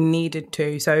needed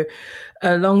to. So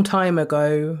a long time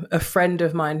ago, a friend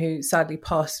of mine who sadly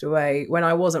passed away when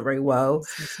I wasn't very well. I'm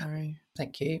so sorry.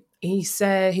 Thank you. He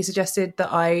suggested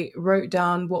that I wrote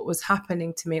down what was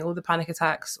happening to me, all the panic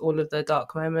attacks, all of the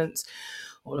dark moments,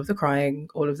 all of the crying,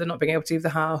 all of the not being able to leave the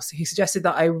house. He suggested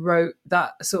that I wrote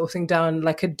that sort of thing down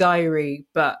like a diary,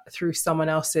 but through someone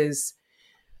else's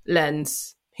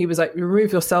lens. He was like,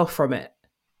 remove yourself from it,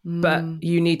 but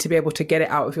you need to be able to get it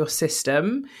out of your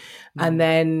system and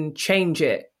then change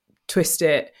it, twist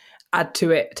it, add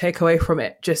to it, take away from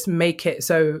it, just make it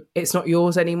so it's not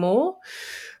yours anymore.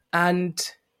 And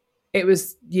it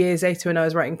was years later when I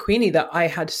was writing Queenie that I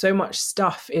had so much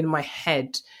stuff in my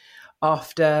head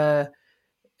after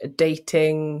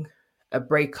dating, a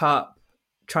breakup,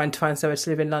 trying to find somewhere to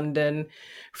live in London,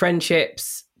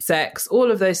 friendships, sex, all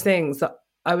of those things that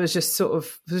I was just sort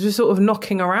of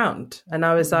knocking around. And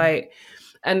I was like,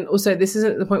 and also this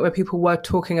isn't the point where people were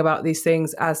talking about these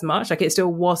things as much. Like it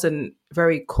still wasn't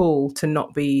very cool to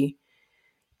not be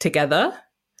together.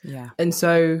 Yeah. And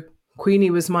so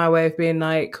Queenie was my way of being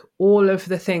like, all of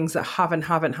the things that haven't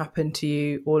happened to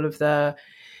you, all of the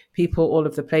people, all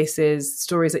of the places,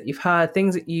 stories that you've heard,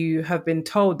 things that you have been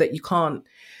told that you can't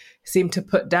seem to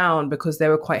put down because they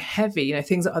were quite heavy,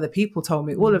 things that other people told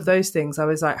me, all of those things. I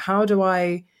was like, how do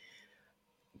I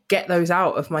get those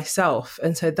out of myself?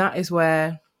 And so that is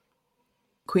where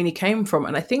Queenie came from.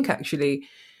 And I think actually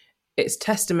it's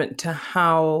testament to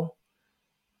how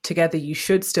together you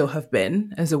should still have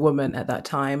been as a woman at that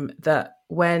time, that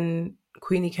when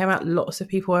Queenie came out, lots of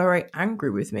people were very angry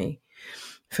with me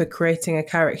for creating a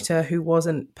character who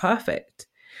wasn't perfect.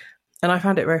 And I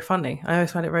found it very funny. I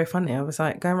always find it very funny. I was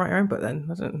like, go and write your own book then.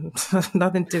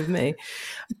 Nothing to do with me.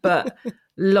 But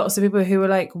lots of people who were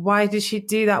like, why did she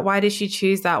do that? Why did she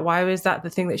choose that? Why was that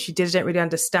the thing that she did? I didn't really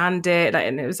understand it.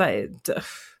 And it was like,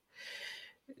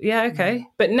 yeah, okay.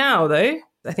 But now though,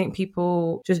 I think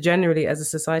people just generally as a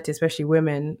society, especially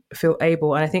women, feel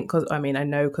able, and I think I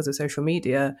know because of social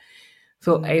media,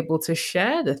 feel able to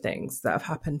share the things that have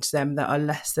happened to them that are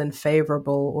less than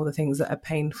favorable, or the things that are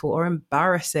painful or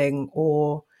embarrassing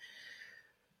or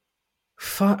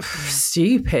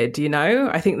stupid, you know?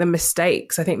 I think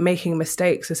making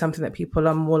mistakes is something that people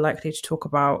are more likely to talk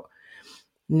about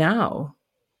now.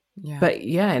 Yeah. But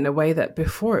yeah, in a way that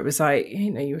before it was like,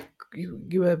 you know,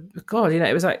 you were God, you know,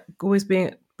 it was like always being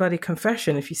a bloody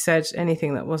confession if you said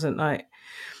anything that wasn't like,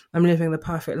 I'm living the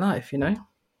perfect life, you know?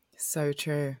 So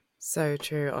true. So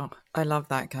true. Oh, I love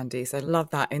that, Candice. I love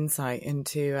that insight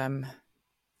into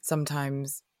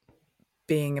sometimes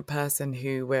being a person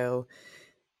who will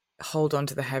hold on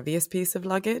to the heaviest piece of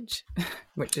luggage,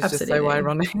 which is just so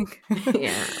ironic.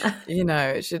 Yeah. You know,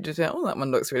 it should just, that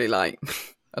one looks really light.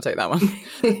 I'll take that one.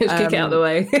 Just kick it out of the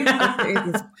way.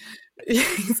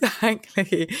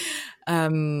 Exactly.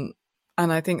 And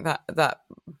I think that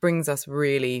brings us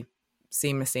really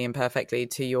seamlessly and perfectly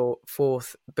to your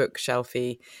fourth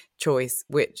bookshelfy choice,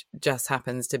 which just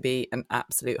happens to be an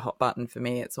absolute hot button for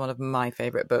me. It's one of my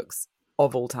favourite books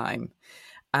of all time,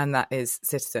 and that is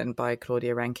Citizen by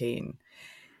Claudia Rankine.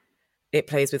 It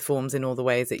plays with forms in all the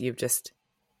ways that you've just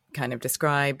kind of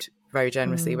described very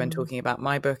generously when talking about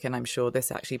my book, and I'm sure this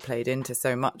actually played into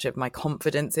so much of my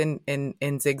confidence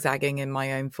in zigzagging in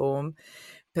my own form.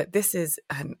 But this is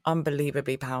an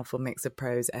unbelievably powerful mix of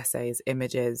prose, essays,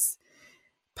 images,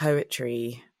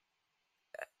 poetry.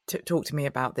 Talk to me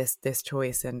about this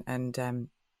choice and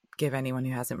give anyone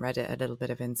who hasn't read it a little bit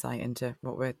of insight into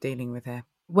what we're dealing with here.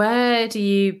 Where do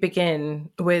you begin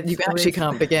with? You actually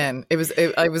can't begin. It was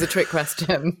a trick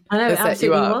question. I know, that set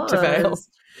you up to fail.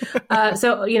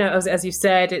 So, you know, as you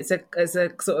said, it's a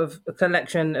sort of a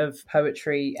collection of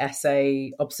poetry,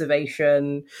 essay,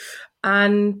 observation,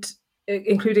 and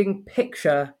including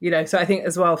picture, you know. So I think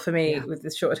as well for me with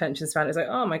this short attention span, it's like,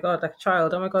 oh my God, like a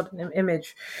child, oh my God, an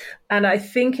image. And I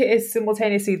think it is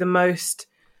simultaneously the most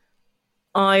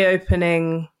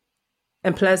eye-opening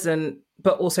and pleasant,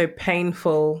 but also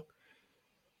painful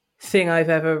thing I've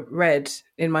ever read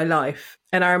in my life.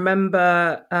 And I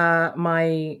remember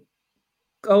my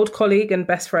old colleague and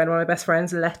best friend, one of my best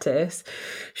friends, Lettice,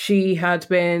 she had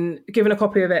been given a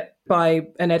copy of it by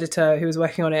an editor who was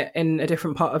working on it in a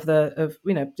different part of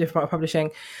different part of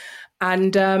publishing.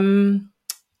 And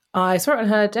I saw it on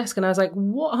her desk and I was like,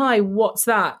 what's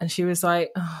that? And she was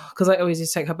like, because I always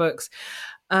used to take her books.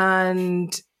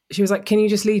 And she was like, can you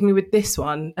just leave me with this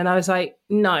one? And I was like,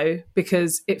 no,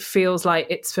 because it feels like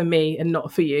it's for me and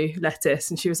not for you,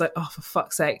 Lettice. And she was like, oh, for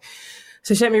fuck's sake.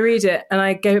 So she let me read it, and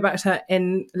I gave it back to her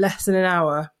in less than an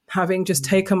hour, having just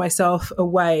taken myself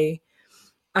away.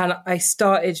 And I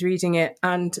started reading it,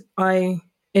 and I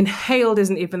inhaled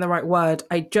isn't even the right word.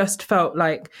 I just felt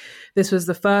like this was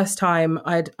the first time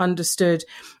I'd understood.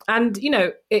 And, you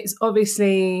know, it's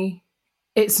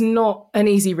not an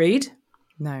easy read.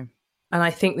 No. And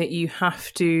I think that you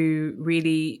have to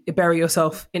really bury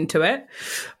yourself into it.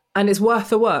 And it's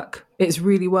worth the work. It's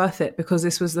really worth it, because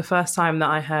this was the first time that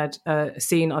I had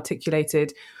seen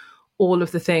articulated all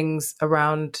of the things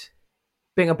around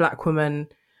being a Black woman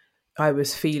I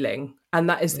was feeling. And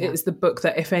that is, it's the book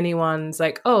that if anyone's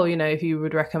like, oh, you know, if you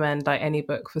would recommend like any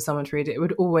book for someone to read, it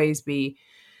would always be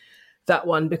that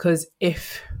one. Because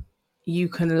if you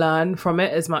can learn from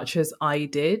it as much as I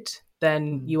did,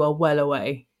 then you are well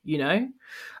away, you know?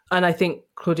 And I think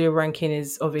Claudia Rankine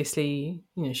is obviously,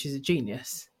 you know, she's a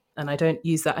genius. And I don't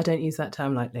use that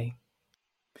term lightly.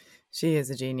 She is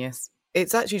a genius.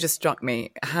 It's actually just struck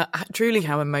me truly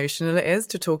how emotional it is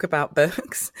to talk about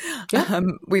books. Yeah.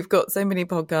 We've got so many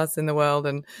podcasts in the world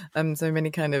and so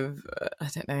many kind of,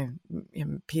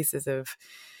 pieces of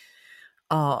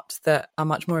art that are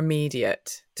much more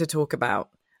immediate to talk about.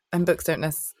 And books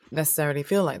don't necessarily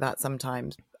feel like that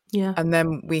sometimes. Yeah. And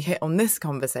then we hit on this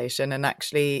conversation, and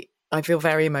actually I feel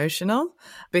very emotional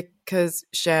because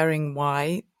sharing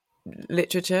why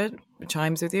literature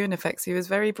chimes with you and affects you is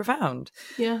very profound.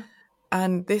 Yeah.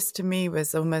 And this to me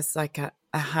was almost like a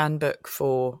handbook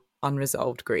for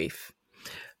unresolved grief.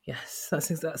 Yes,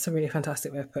 that's a really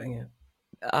fantastic way of putting it.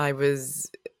 I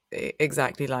was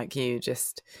exactly like you,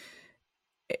 just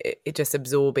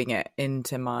absorbing it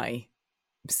into my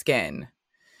skin.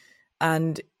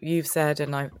 And you've said,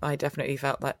 and I definitely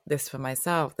felt like this for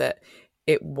myself, that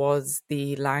it was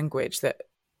the language that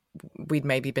we'd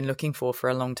maybe been looking for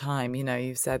a long time. You know,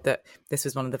 you've said that this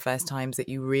was one of the first times that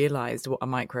you realised what a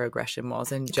microaggression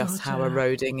was and just how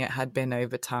eroding it had been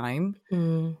over time.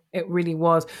 It really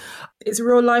was. It's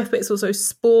real life, but it's also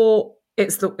sport.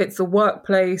 It's the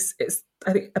workplace. It's,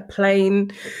 I think, a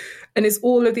plane. And it's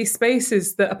all of these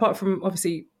spaces that, apart from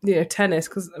obviously, you know, tennis,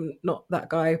 because I'm not that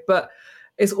guy, but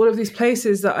it's all of these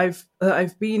places that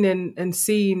I've been in and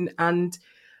seen. And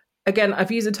again,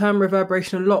 I've used the term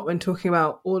reverberation a lot when talking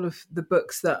about all of the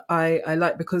books that I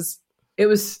like, because it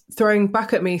was throwing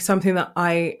back at me something that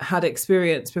I had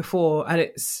experienced before. And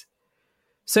it's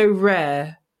so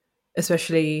rare,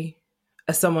 especially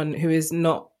as someone who is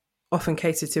not often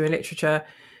catered to in literature,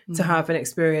 to have an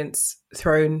experience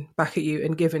thrown back at you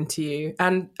and given to you.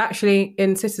 And actually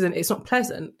in Citizen, it's not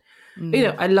pleasant. You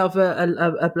know, I love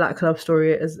a Black love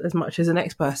story as much as the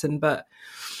next person, but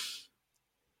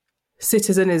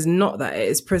Citizen is not that. It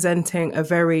is presenting a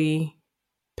very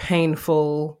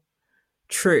painful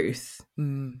truth.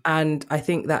 And I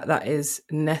think that that is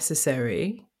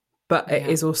necessary, but it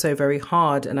is also very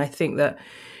hard. And I think that,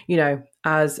 you know,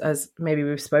 as maybe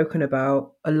we've spoken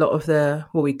about, a lot of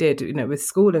we did, you know, with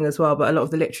schooling as well, but a lot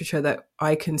of the literature that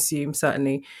I consume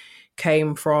certainly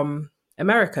came from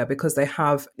America, because they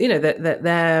have, you know, that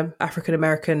their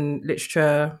African-American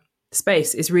literature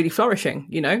space is really flourishing,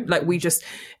 you know, like we just,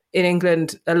 in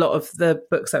England, a lot of the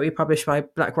books that we publish by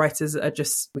Black writers are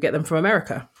just, we get them from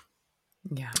America.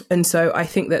 Yeah. And so I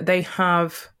think that they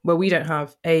have, well, we don't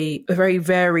have a very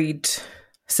varied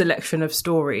selection of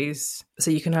stories. So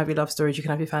you can have your love stories, you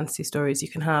can have your fantasy stories, you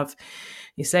can have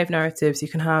your slave narratives, you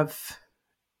can have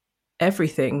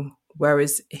everything.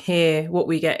 Whereas here, what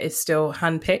we get is still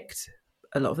handpicked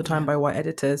a lot of the time by white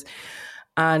editors.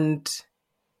 And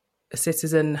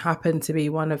Citizen happened to be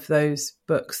one of those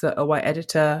books that a white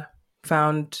editor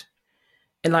found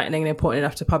enlightening and important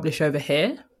enough to publish over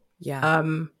here. Yeah.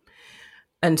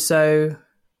 And so,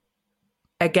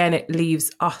 again, it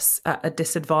leaves us at a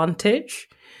disadvantage,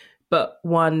 but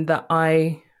one that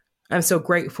I am so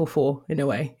grateful for, in a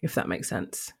way, if that makes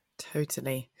sense.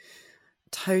 Totally.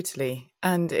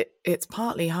 And it's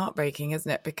partly heartbreaking,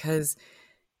 isn't it? Because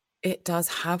it does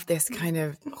have this kind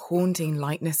of haunting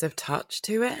lightness of touch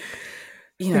to it.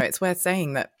 You know, it's worth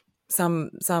saying that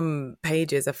some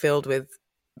pages are filled with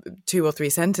 2 or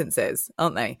 3 sentences,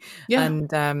 aren't they? Yeah.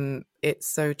 And it's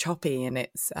so choppy in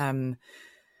its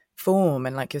form,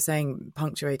 and like you're saying,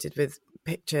 punctuated with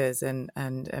pictures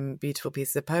and beautiful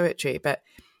pieces of poetry. But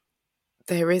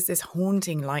there is this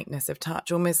haunting lightness of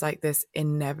touch, almost like this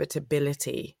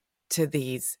inevitability to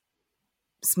these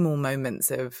small moments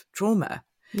of trauma.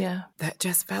 Yeah. That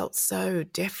just felt so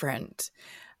different.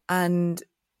 And,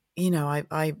 you know,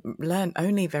 I learned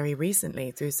only very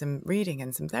recently through some reading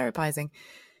and some therapizing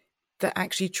that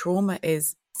actually trauma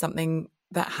is something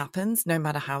that happens, no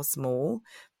matter how small,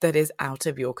 that is out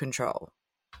of your control.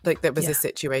 Like that was a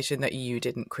situation that you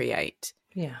didn't create.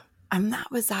 Yeah. And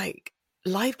that was like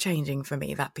life-changing for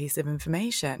me, that piece of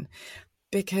information.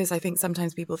 Because I think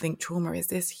sometimes people think trauma is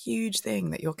this huge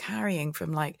thing that you're carrying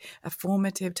from like a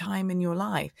formative time in your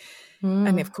life.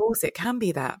 And of course it can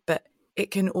be that, but it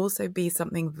can also be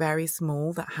something very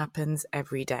small that happens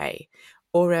every day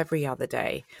or every other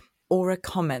day, or a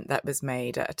comment that was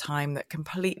made at a time that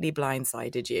completely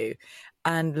blindsided you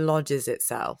and lodges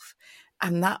itself.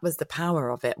 And that was the power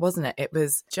of it, wasn't it? It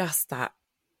was just that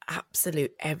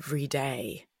absolute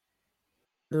everyday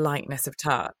lightness of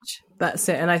touch. That's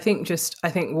it. And I think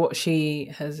what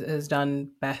she has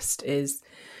done best is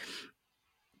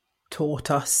taught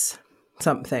us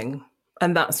something.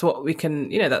 And that's what we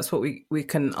can, you know, that's what we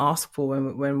can ask for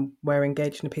when we're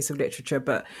engaged in a piece of literature.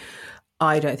 But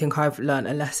I don't think I've learned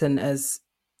a lesson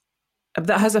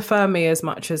that has affirmed me as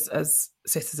much as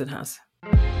Citizen has.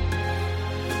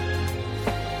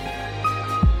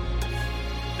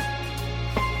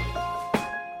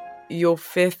 Your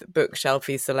 5th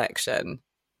bookshelfie selection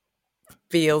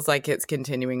feels like it's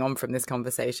continuing on from this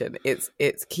conversation. It's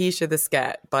Keisha the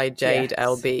Sket by Jade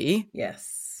L.B.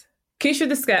 Yes. Keisha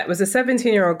the Sket was a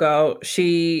 17-year-old girl.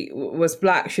 She was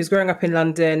Black. She was growing up in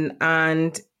London,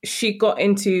 and she got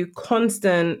into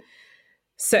constant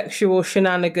sexual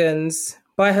shenanigans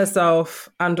by herself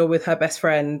and or with her best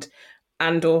friend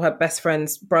and or her best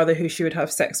friend's brother, who she would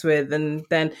have sex with. And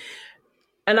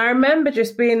I remember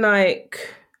just being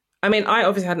like, I mean, I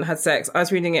obviously hadn't had sex. I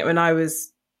was reading it when I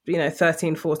was,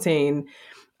 13, 14.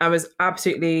 I was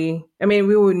absolutely,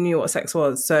 we all knew what sex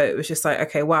was. So it was just like,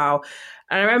 okay, wow.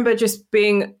 And I remember just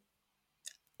being,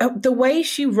 the way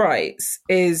she writes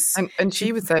is... And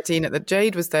she was 13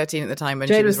 Jade was 13 at the time when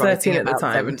Jade she was 13 writing at the about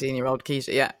time. 17-year-old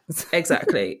Keisha, yeah.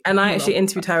 Exactly. And I actually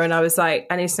interviewed her and I was like,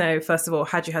 I need to know, first of all,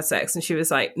 had you had sex? And she was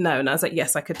like, no. And I was like,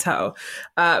 yes, I could tell.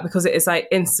 Because it is like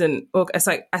instant. Or it's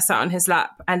like I sat on his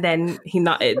lap and then he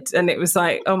nutted. And it was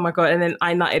like, oh my God. And then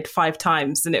I nutted 5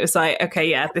 times. And it was like, okay,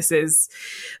 yeah, this is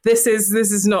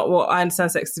not what I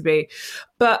understand sex to be.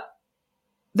 But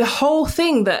the whole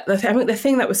thing I think the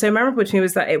thing that was so memorable to me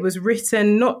was that it was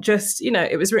written not just,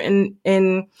 it was written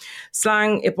in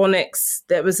slang, Ebonics.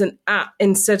 There was an at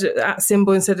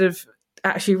symbol instead of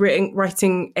actually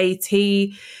writing AT.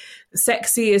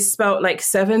 Sexy is spelt like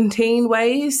 17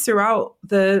 ways throughout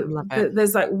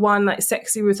there's like one like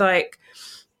sexy with like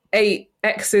 8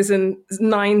 X's and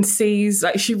 9 C's.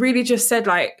 Like she really just said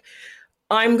like,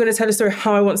 I'm going to tell a story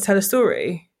how I want to tell a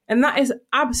story. And that is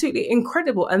absolutely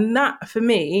incredible. And that for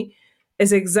me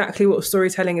is exactly what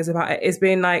storytelling is about. It is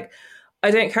being like,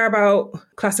 I don't care about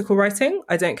classical writing.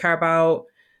 I don't care about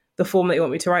the form that you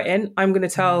want me to write in. I'm going to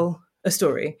tell a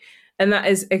story. And that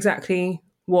is exactly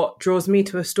what draws me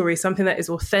to a story, something that is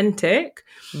authentic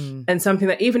and something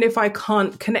that even if I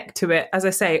can't connect to it, as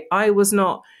I say, I was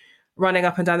not running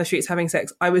up and down the streets having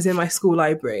sex. I was in my school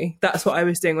library. That's what I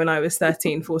was doing when I was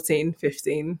 13, 14,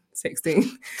 15,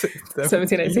 16,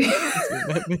 17, 18,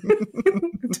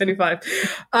 25.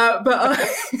 But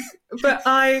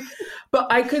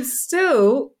I could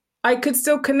still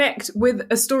connect with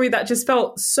a story that just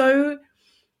felt so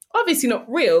obviously not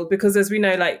real, because as we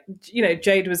know, like,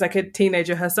 Jade was like a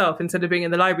teenager herself. Instead of being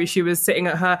in the library, she was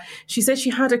sitting she said she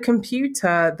had a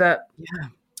computer that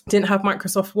didn't have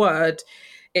Microsoft Word.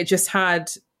 It just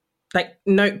had like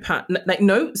Notepad, like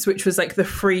Notes, which was like the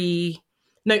free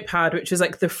Notepad, which was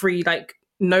like the free like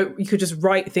note. You could just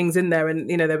write things in there, and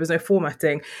there was no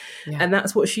formatting, and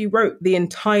that's what she wrote the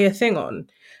entire thing on.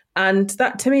 And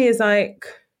that to me is like,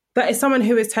 that is someone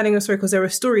who is telling a story because they're a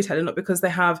storyteller, not because they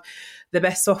have the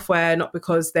best software, not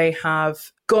because they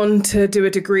have gone to do a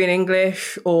degree in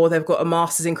English or they've got a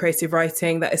master's in creative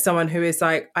writing. That is someone who is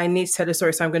like, I need to tell a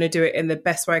story, so I'm going to do it in the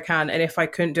best way I can. And if I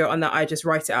couldn't do it on that, I just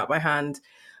write it out by hand.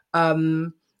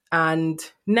 And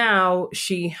now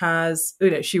she has,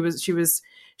 she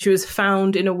was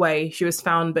found in a way. She was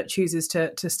found, but chooses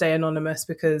to stay anonymous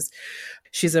because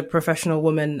she's a professional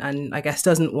woman and I guess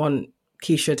doesn't want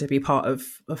Keisha to be part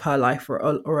of her life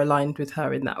or aligned with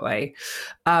her in that way.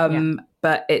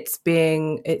 But it's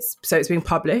being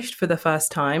published for the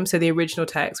first time. So the original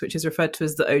text, which is referred to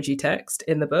as the OG text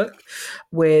in the book,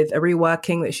 with a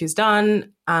reworking that she's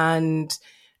done and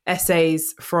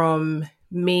essays from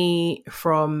me,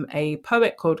 from a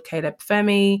poet called Caleb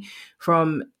Femi,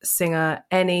 from singer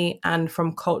Eni, and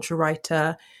from culture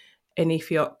writer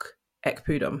Enifiok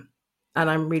Ekpudom. And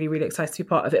I'm really, really excited to be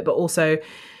part of it, but also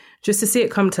just to see it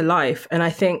come to life. And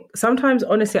I think sometimes,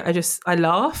 honestly, I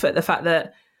laugh at the fact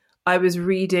that I was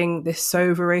reading this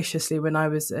so voraciously when I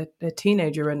was a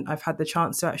teenager, and I've had the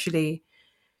chance to actually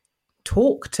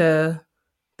talk to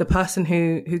the person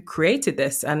who created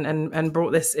this and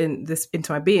brought this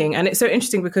into my being. And it's so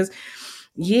interesting because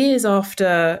years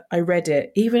after I read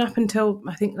it, even up until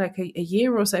I think like a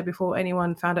year or so before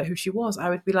anyone found out who she was, I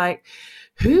would be like,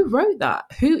 who wrote that?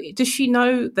 Who does she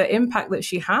know the impact that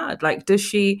she had? Like, does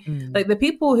she like the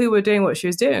people who were doing what she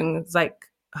was doing, like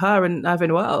her and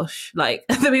Irvine Welsh, like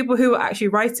the people who were actually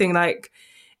writing like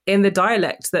in the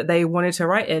dialect that they wanted to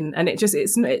write in, and it's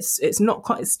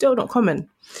still not common.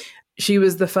 She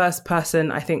was the first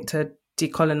person, I think, to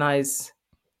decolonize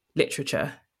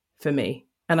literature for me,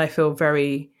 and I felt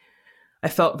very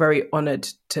honored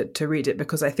to read it,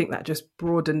 because I think that just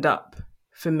broadened up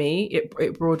for me.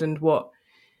 It broadened what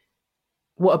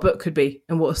a book could be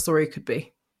and what a story could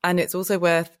be. And it's also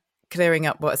worth clearing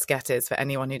up what a sket is for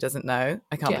anyone who doesn't know.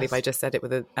 I can't believe I just said it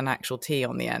with an actual T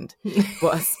on the end.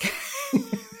 What a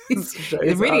sket. It's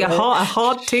really a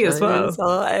hard T as well.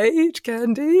 Our age,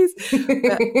 Candies.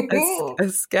 A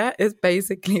sket is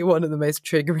basically one of the most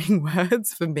triggering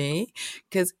words for me,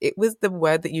 because it was the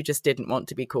word that you just didn't want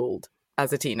to be called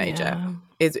as a teenager.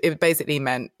 It basically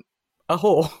meant a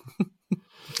whore.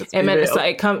 It meant it's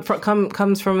like it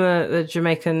comes from the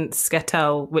Jamaican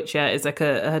sketel, which is like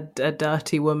a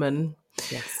dirty woman.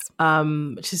 Yes.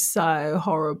 Which is so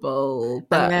horrible.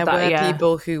 But and there were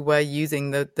people who were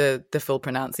using the full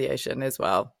pronunciation as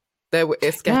well. There were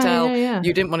sketel. Yeah.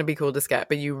 You didn't want to be called a sket,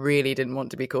 but you really didn't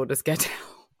want to be called a sketel.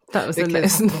 That was it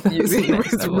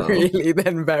was really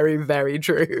then very, very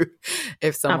true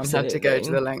if someone had to go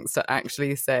to the lengths to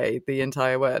actually say the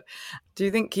entire word. Do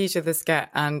you think Keisha the Sket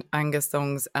and Angus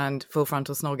Thongs and Full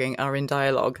Frontal Snogging are in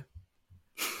dialogue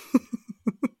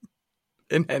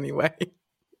in any way?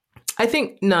 I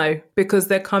think no, because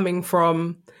they're coming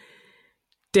from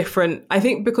different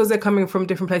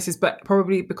places, but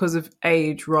probably because of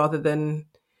age rather than,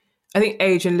 I think,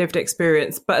 age and lived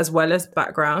experience, but as well as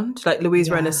background. Like Louise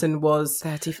Renison was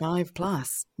 35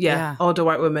 plus. Yeah, older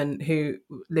white woman who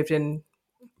lived in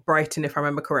Brighton, if I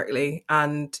remember correctly.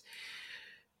 And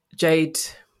Jade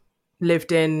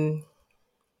lived in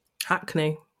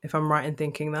Hackney, if I'm right in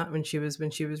thinking that, when she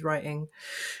was writing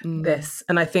this.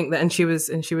 And I think that, and she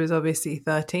was obviously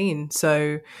 13.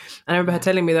 So I remember her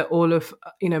telling me that all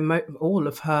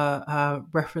of her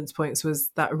reference points was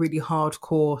that really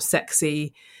hardcore,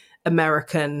 sexy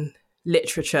American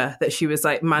literature that she was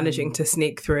like managing to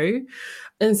sneak through.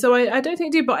 And so I don't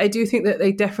think they do, but I do think that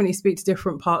they definitely speak to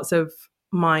different parts of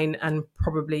mine and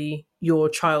probably your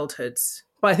childhoods.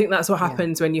 But I think that's what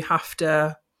happens when you have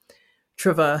to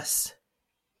traverse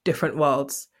different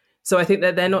worlds. So I think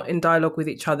that they're not in dialogue with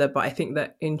each other, but I think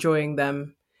that enjoying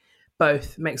them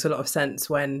both makes a lot of sense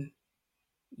when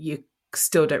you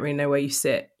still don't really know where you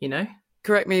sit, you know?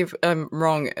 Correct me if I'm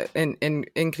wrong in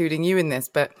including you in this,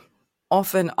 but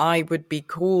often I would be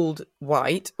called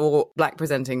white or black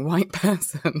presenting white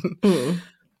person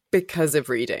because of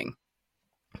reading.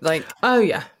 Like, oh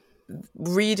yeah,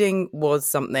 reading was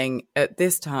something at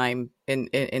this time in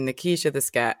the Keisha the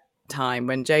Sket time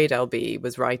when Jade LB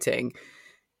was writing,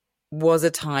 was a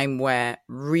time where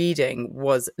reading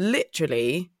was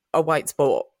literally a white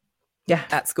sport. Yeah.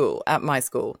 At school, at my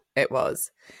school, it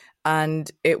was. And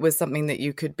it was something that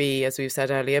you could be, as we've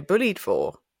said earlier, bullied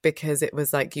for, because it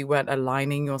was like you weren't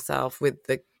aligning yourself with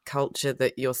the culture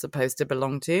that you're supposed to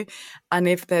belong to. And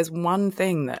if there's one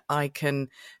thing that I can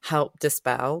help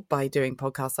dispel by doing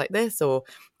podcasts like this, or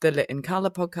the Lit in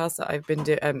Colour podcast that I've been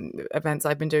doing, events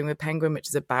I've been doing with Penguin, which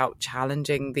is about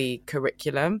challenging the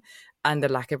curriculum and the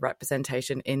lack of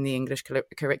representation in the English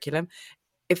curriculum.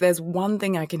 If there's one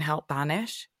thing I can help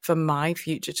banish for my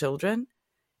future children,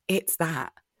 it's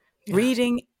that. Yeah.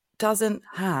 Reading doesn't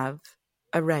have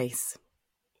a race.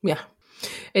 Yeah.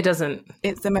 It doesn't.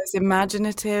 It's the most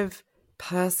imaginative,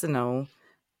 personal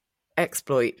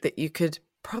exploit that you could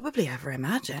probably ever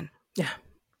imagine. Yeah,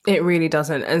 it really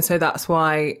doesn't. And so that's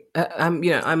why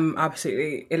I'm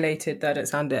absolutely elated that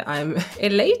it's Sound It. I'm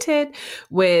elated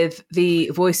with the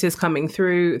voices coming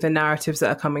through, the narratives that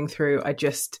are coming through. I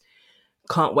just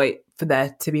can't wait for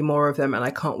there to be more of them, and I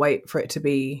can't wait for it to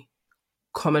be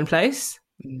commonplace.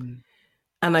 And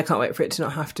I can't wait for it to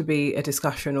not have to be a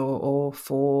discussion or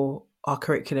for our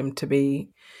curriculum to be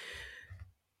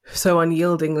so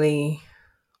unyieldingly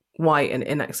white and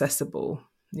inaccessible,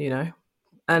 you know?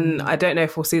 And I don't know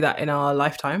if we'll see that in our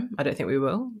lifetime. I don't think we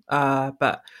will.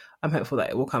 But I'm hopeful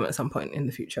that it will come at some point in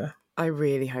the future. I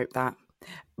really hope that.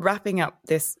 Wrapping up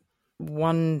this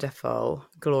wonderful,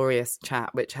 glorious chat,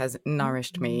 which has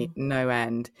nourished me no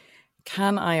end,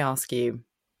 can I ask you,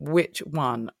 which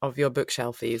one of your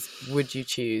bookshelfies would you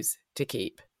choose to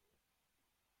keep?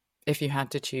 If you had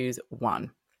to choose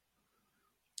one.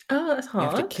 Oh, that's hard.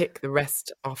 You have to kick the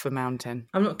rest off a mountain.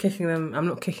 I'm not kicking them. I'm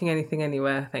not kicking anything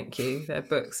anywhere. Thank you. They're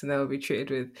books and they will be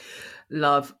treated with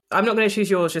love. I'm not going to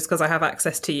choose yours just because I have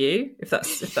access to you, if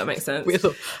that makes sense.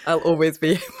 I'll always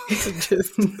be able to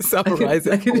just summarise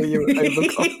it for you over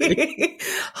coffee.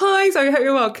 Hi, so I hope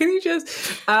you're well. Can you just...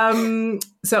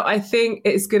 so I think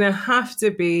it's going to have to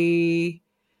be...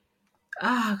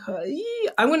 I'm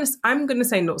gonna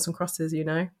say Noughts and Crosses, you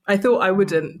know. I thought I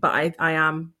wouldn't, but I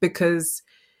am, because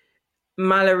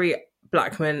Malorie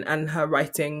Blackman and her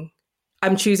writing,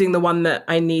 I'm choosing the one that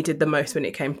I needed the most when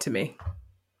it came to me.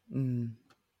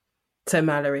 So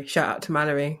Malorie, shout out to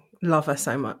Malorie. Love her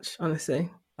so much, honestly.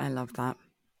 I love that.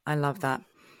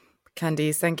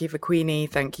 Candice, thank you for Queenie.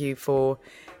 Thank you for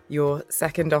your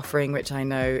second offering, which I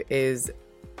know is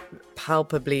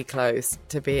palpably close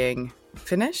to being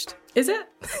finished. Is it?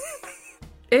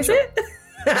 Is it?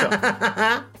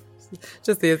 Sure.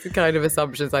 Just the kind of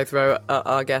assumptions I throw at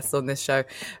our guests on this show.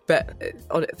 But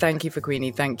thank you for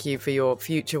Queenie. Thank you for your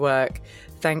future work.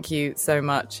 Thank you so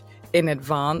much in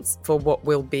advance for what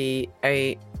will be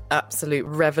a absolute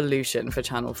revolution for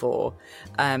Channel 4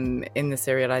 in the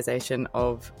serialisation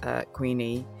of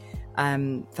Queenie.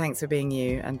 Thanks for being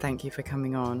you, and thank you for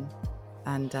coming on.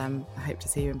 And I hope to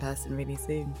see you in person really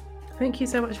soon. Thank you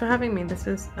so much for having me. This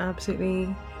is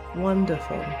absolutely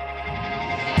wonderful.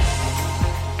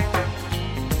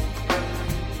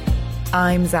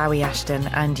 I'm Zawe Ashton,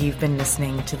 and you've been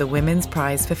listening to the Women's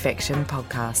Prize for Fiction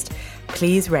podcast.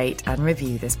 Please rate and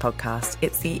review this podcast.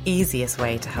 It's the easiest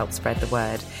way to help spread the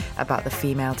word about the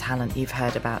female talent you've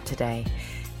heard about today.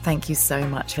 Thank you so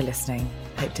much for listening.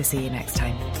 Hope to see you next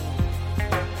time.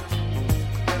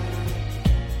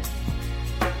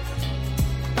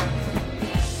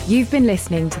 You've been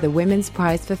listening to the Women's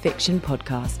Prize for Fiction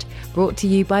podcast, brought to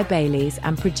you by Baileys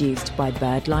and produced by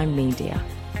Birdlime Media.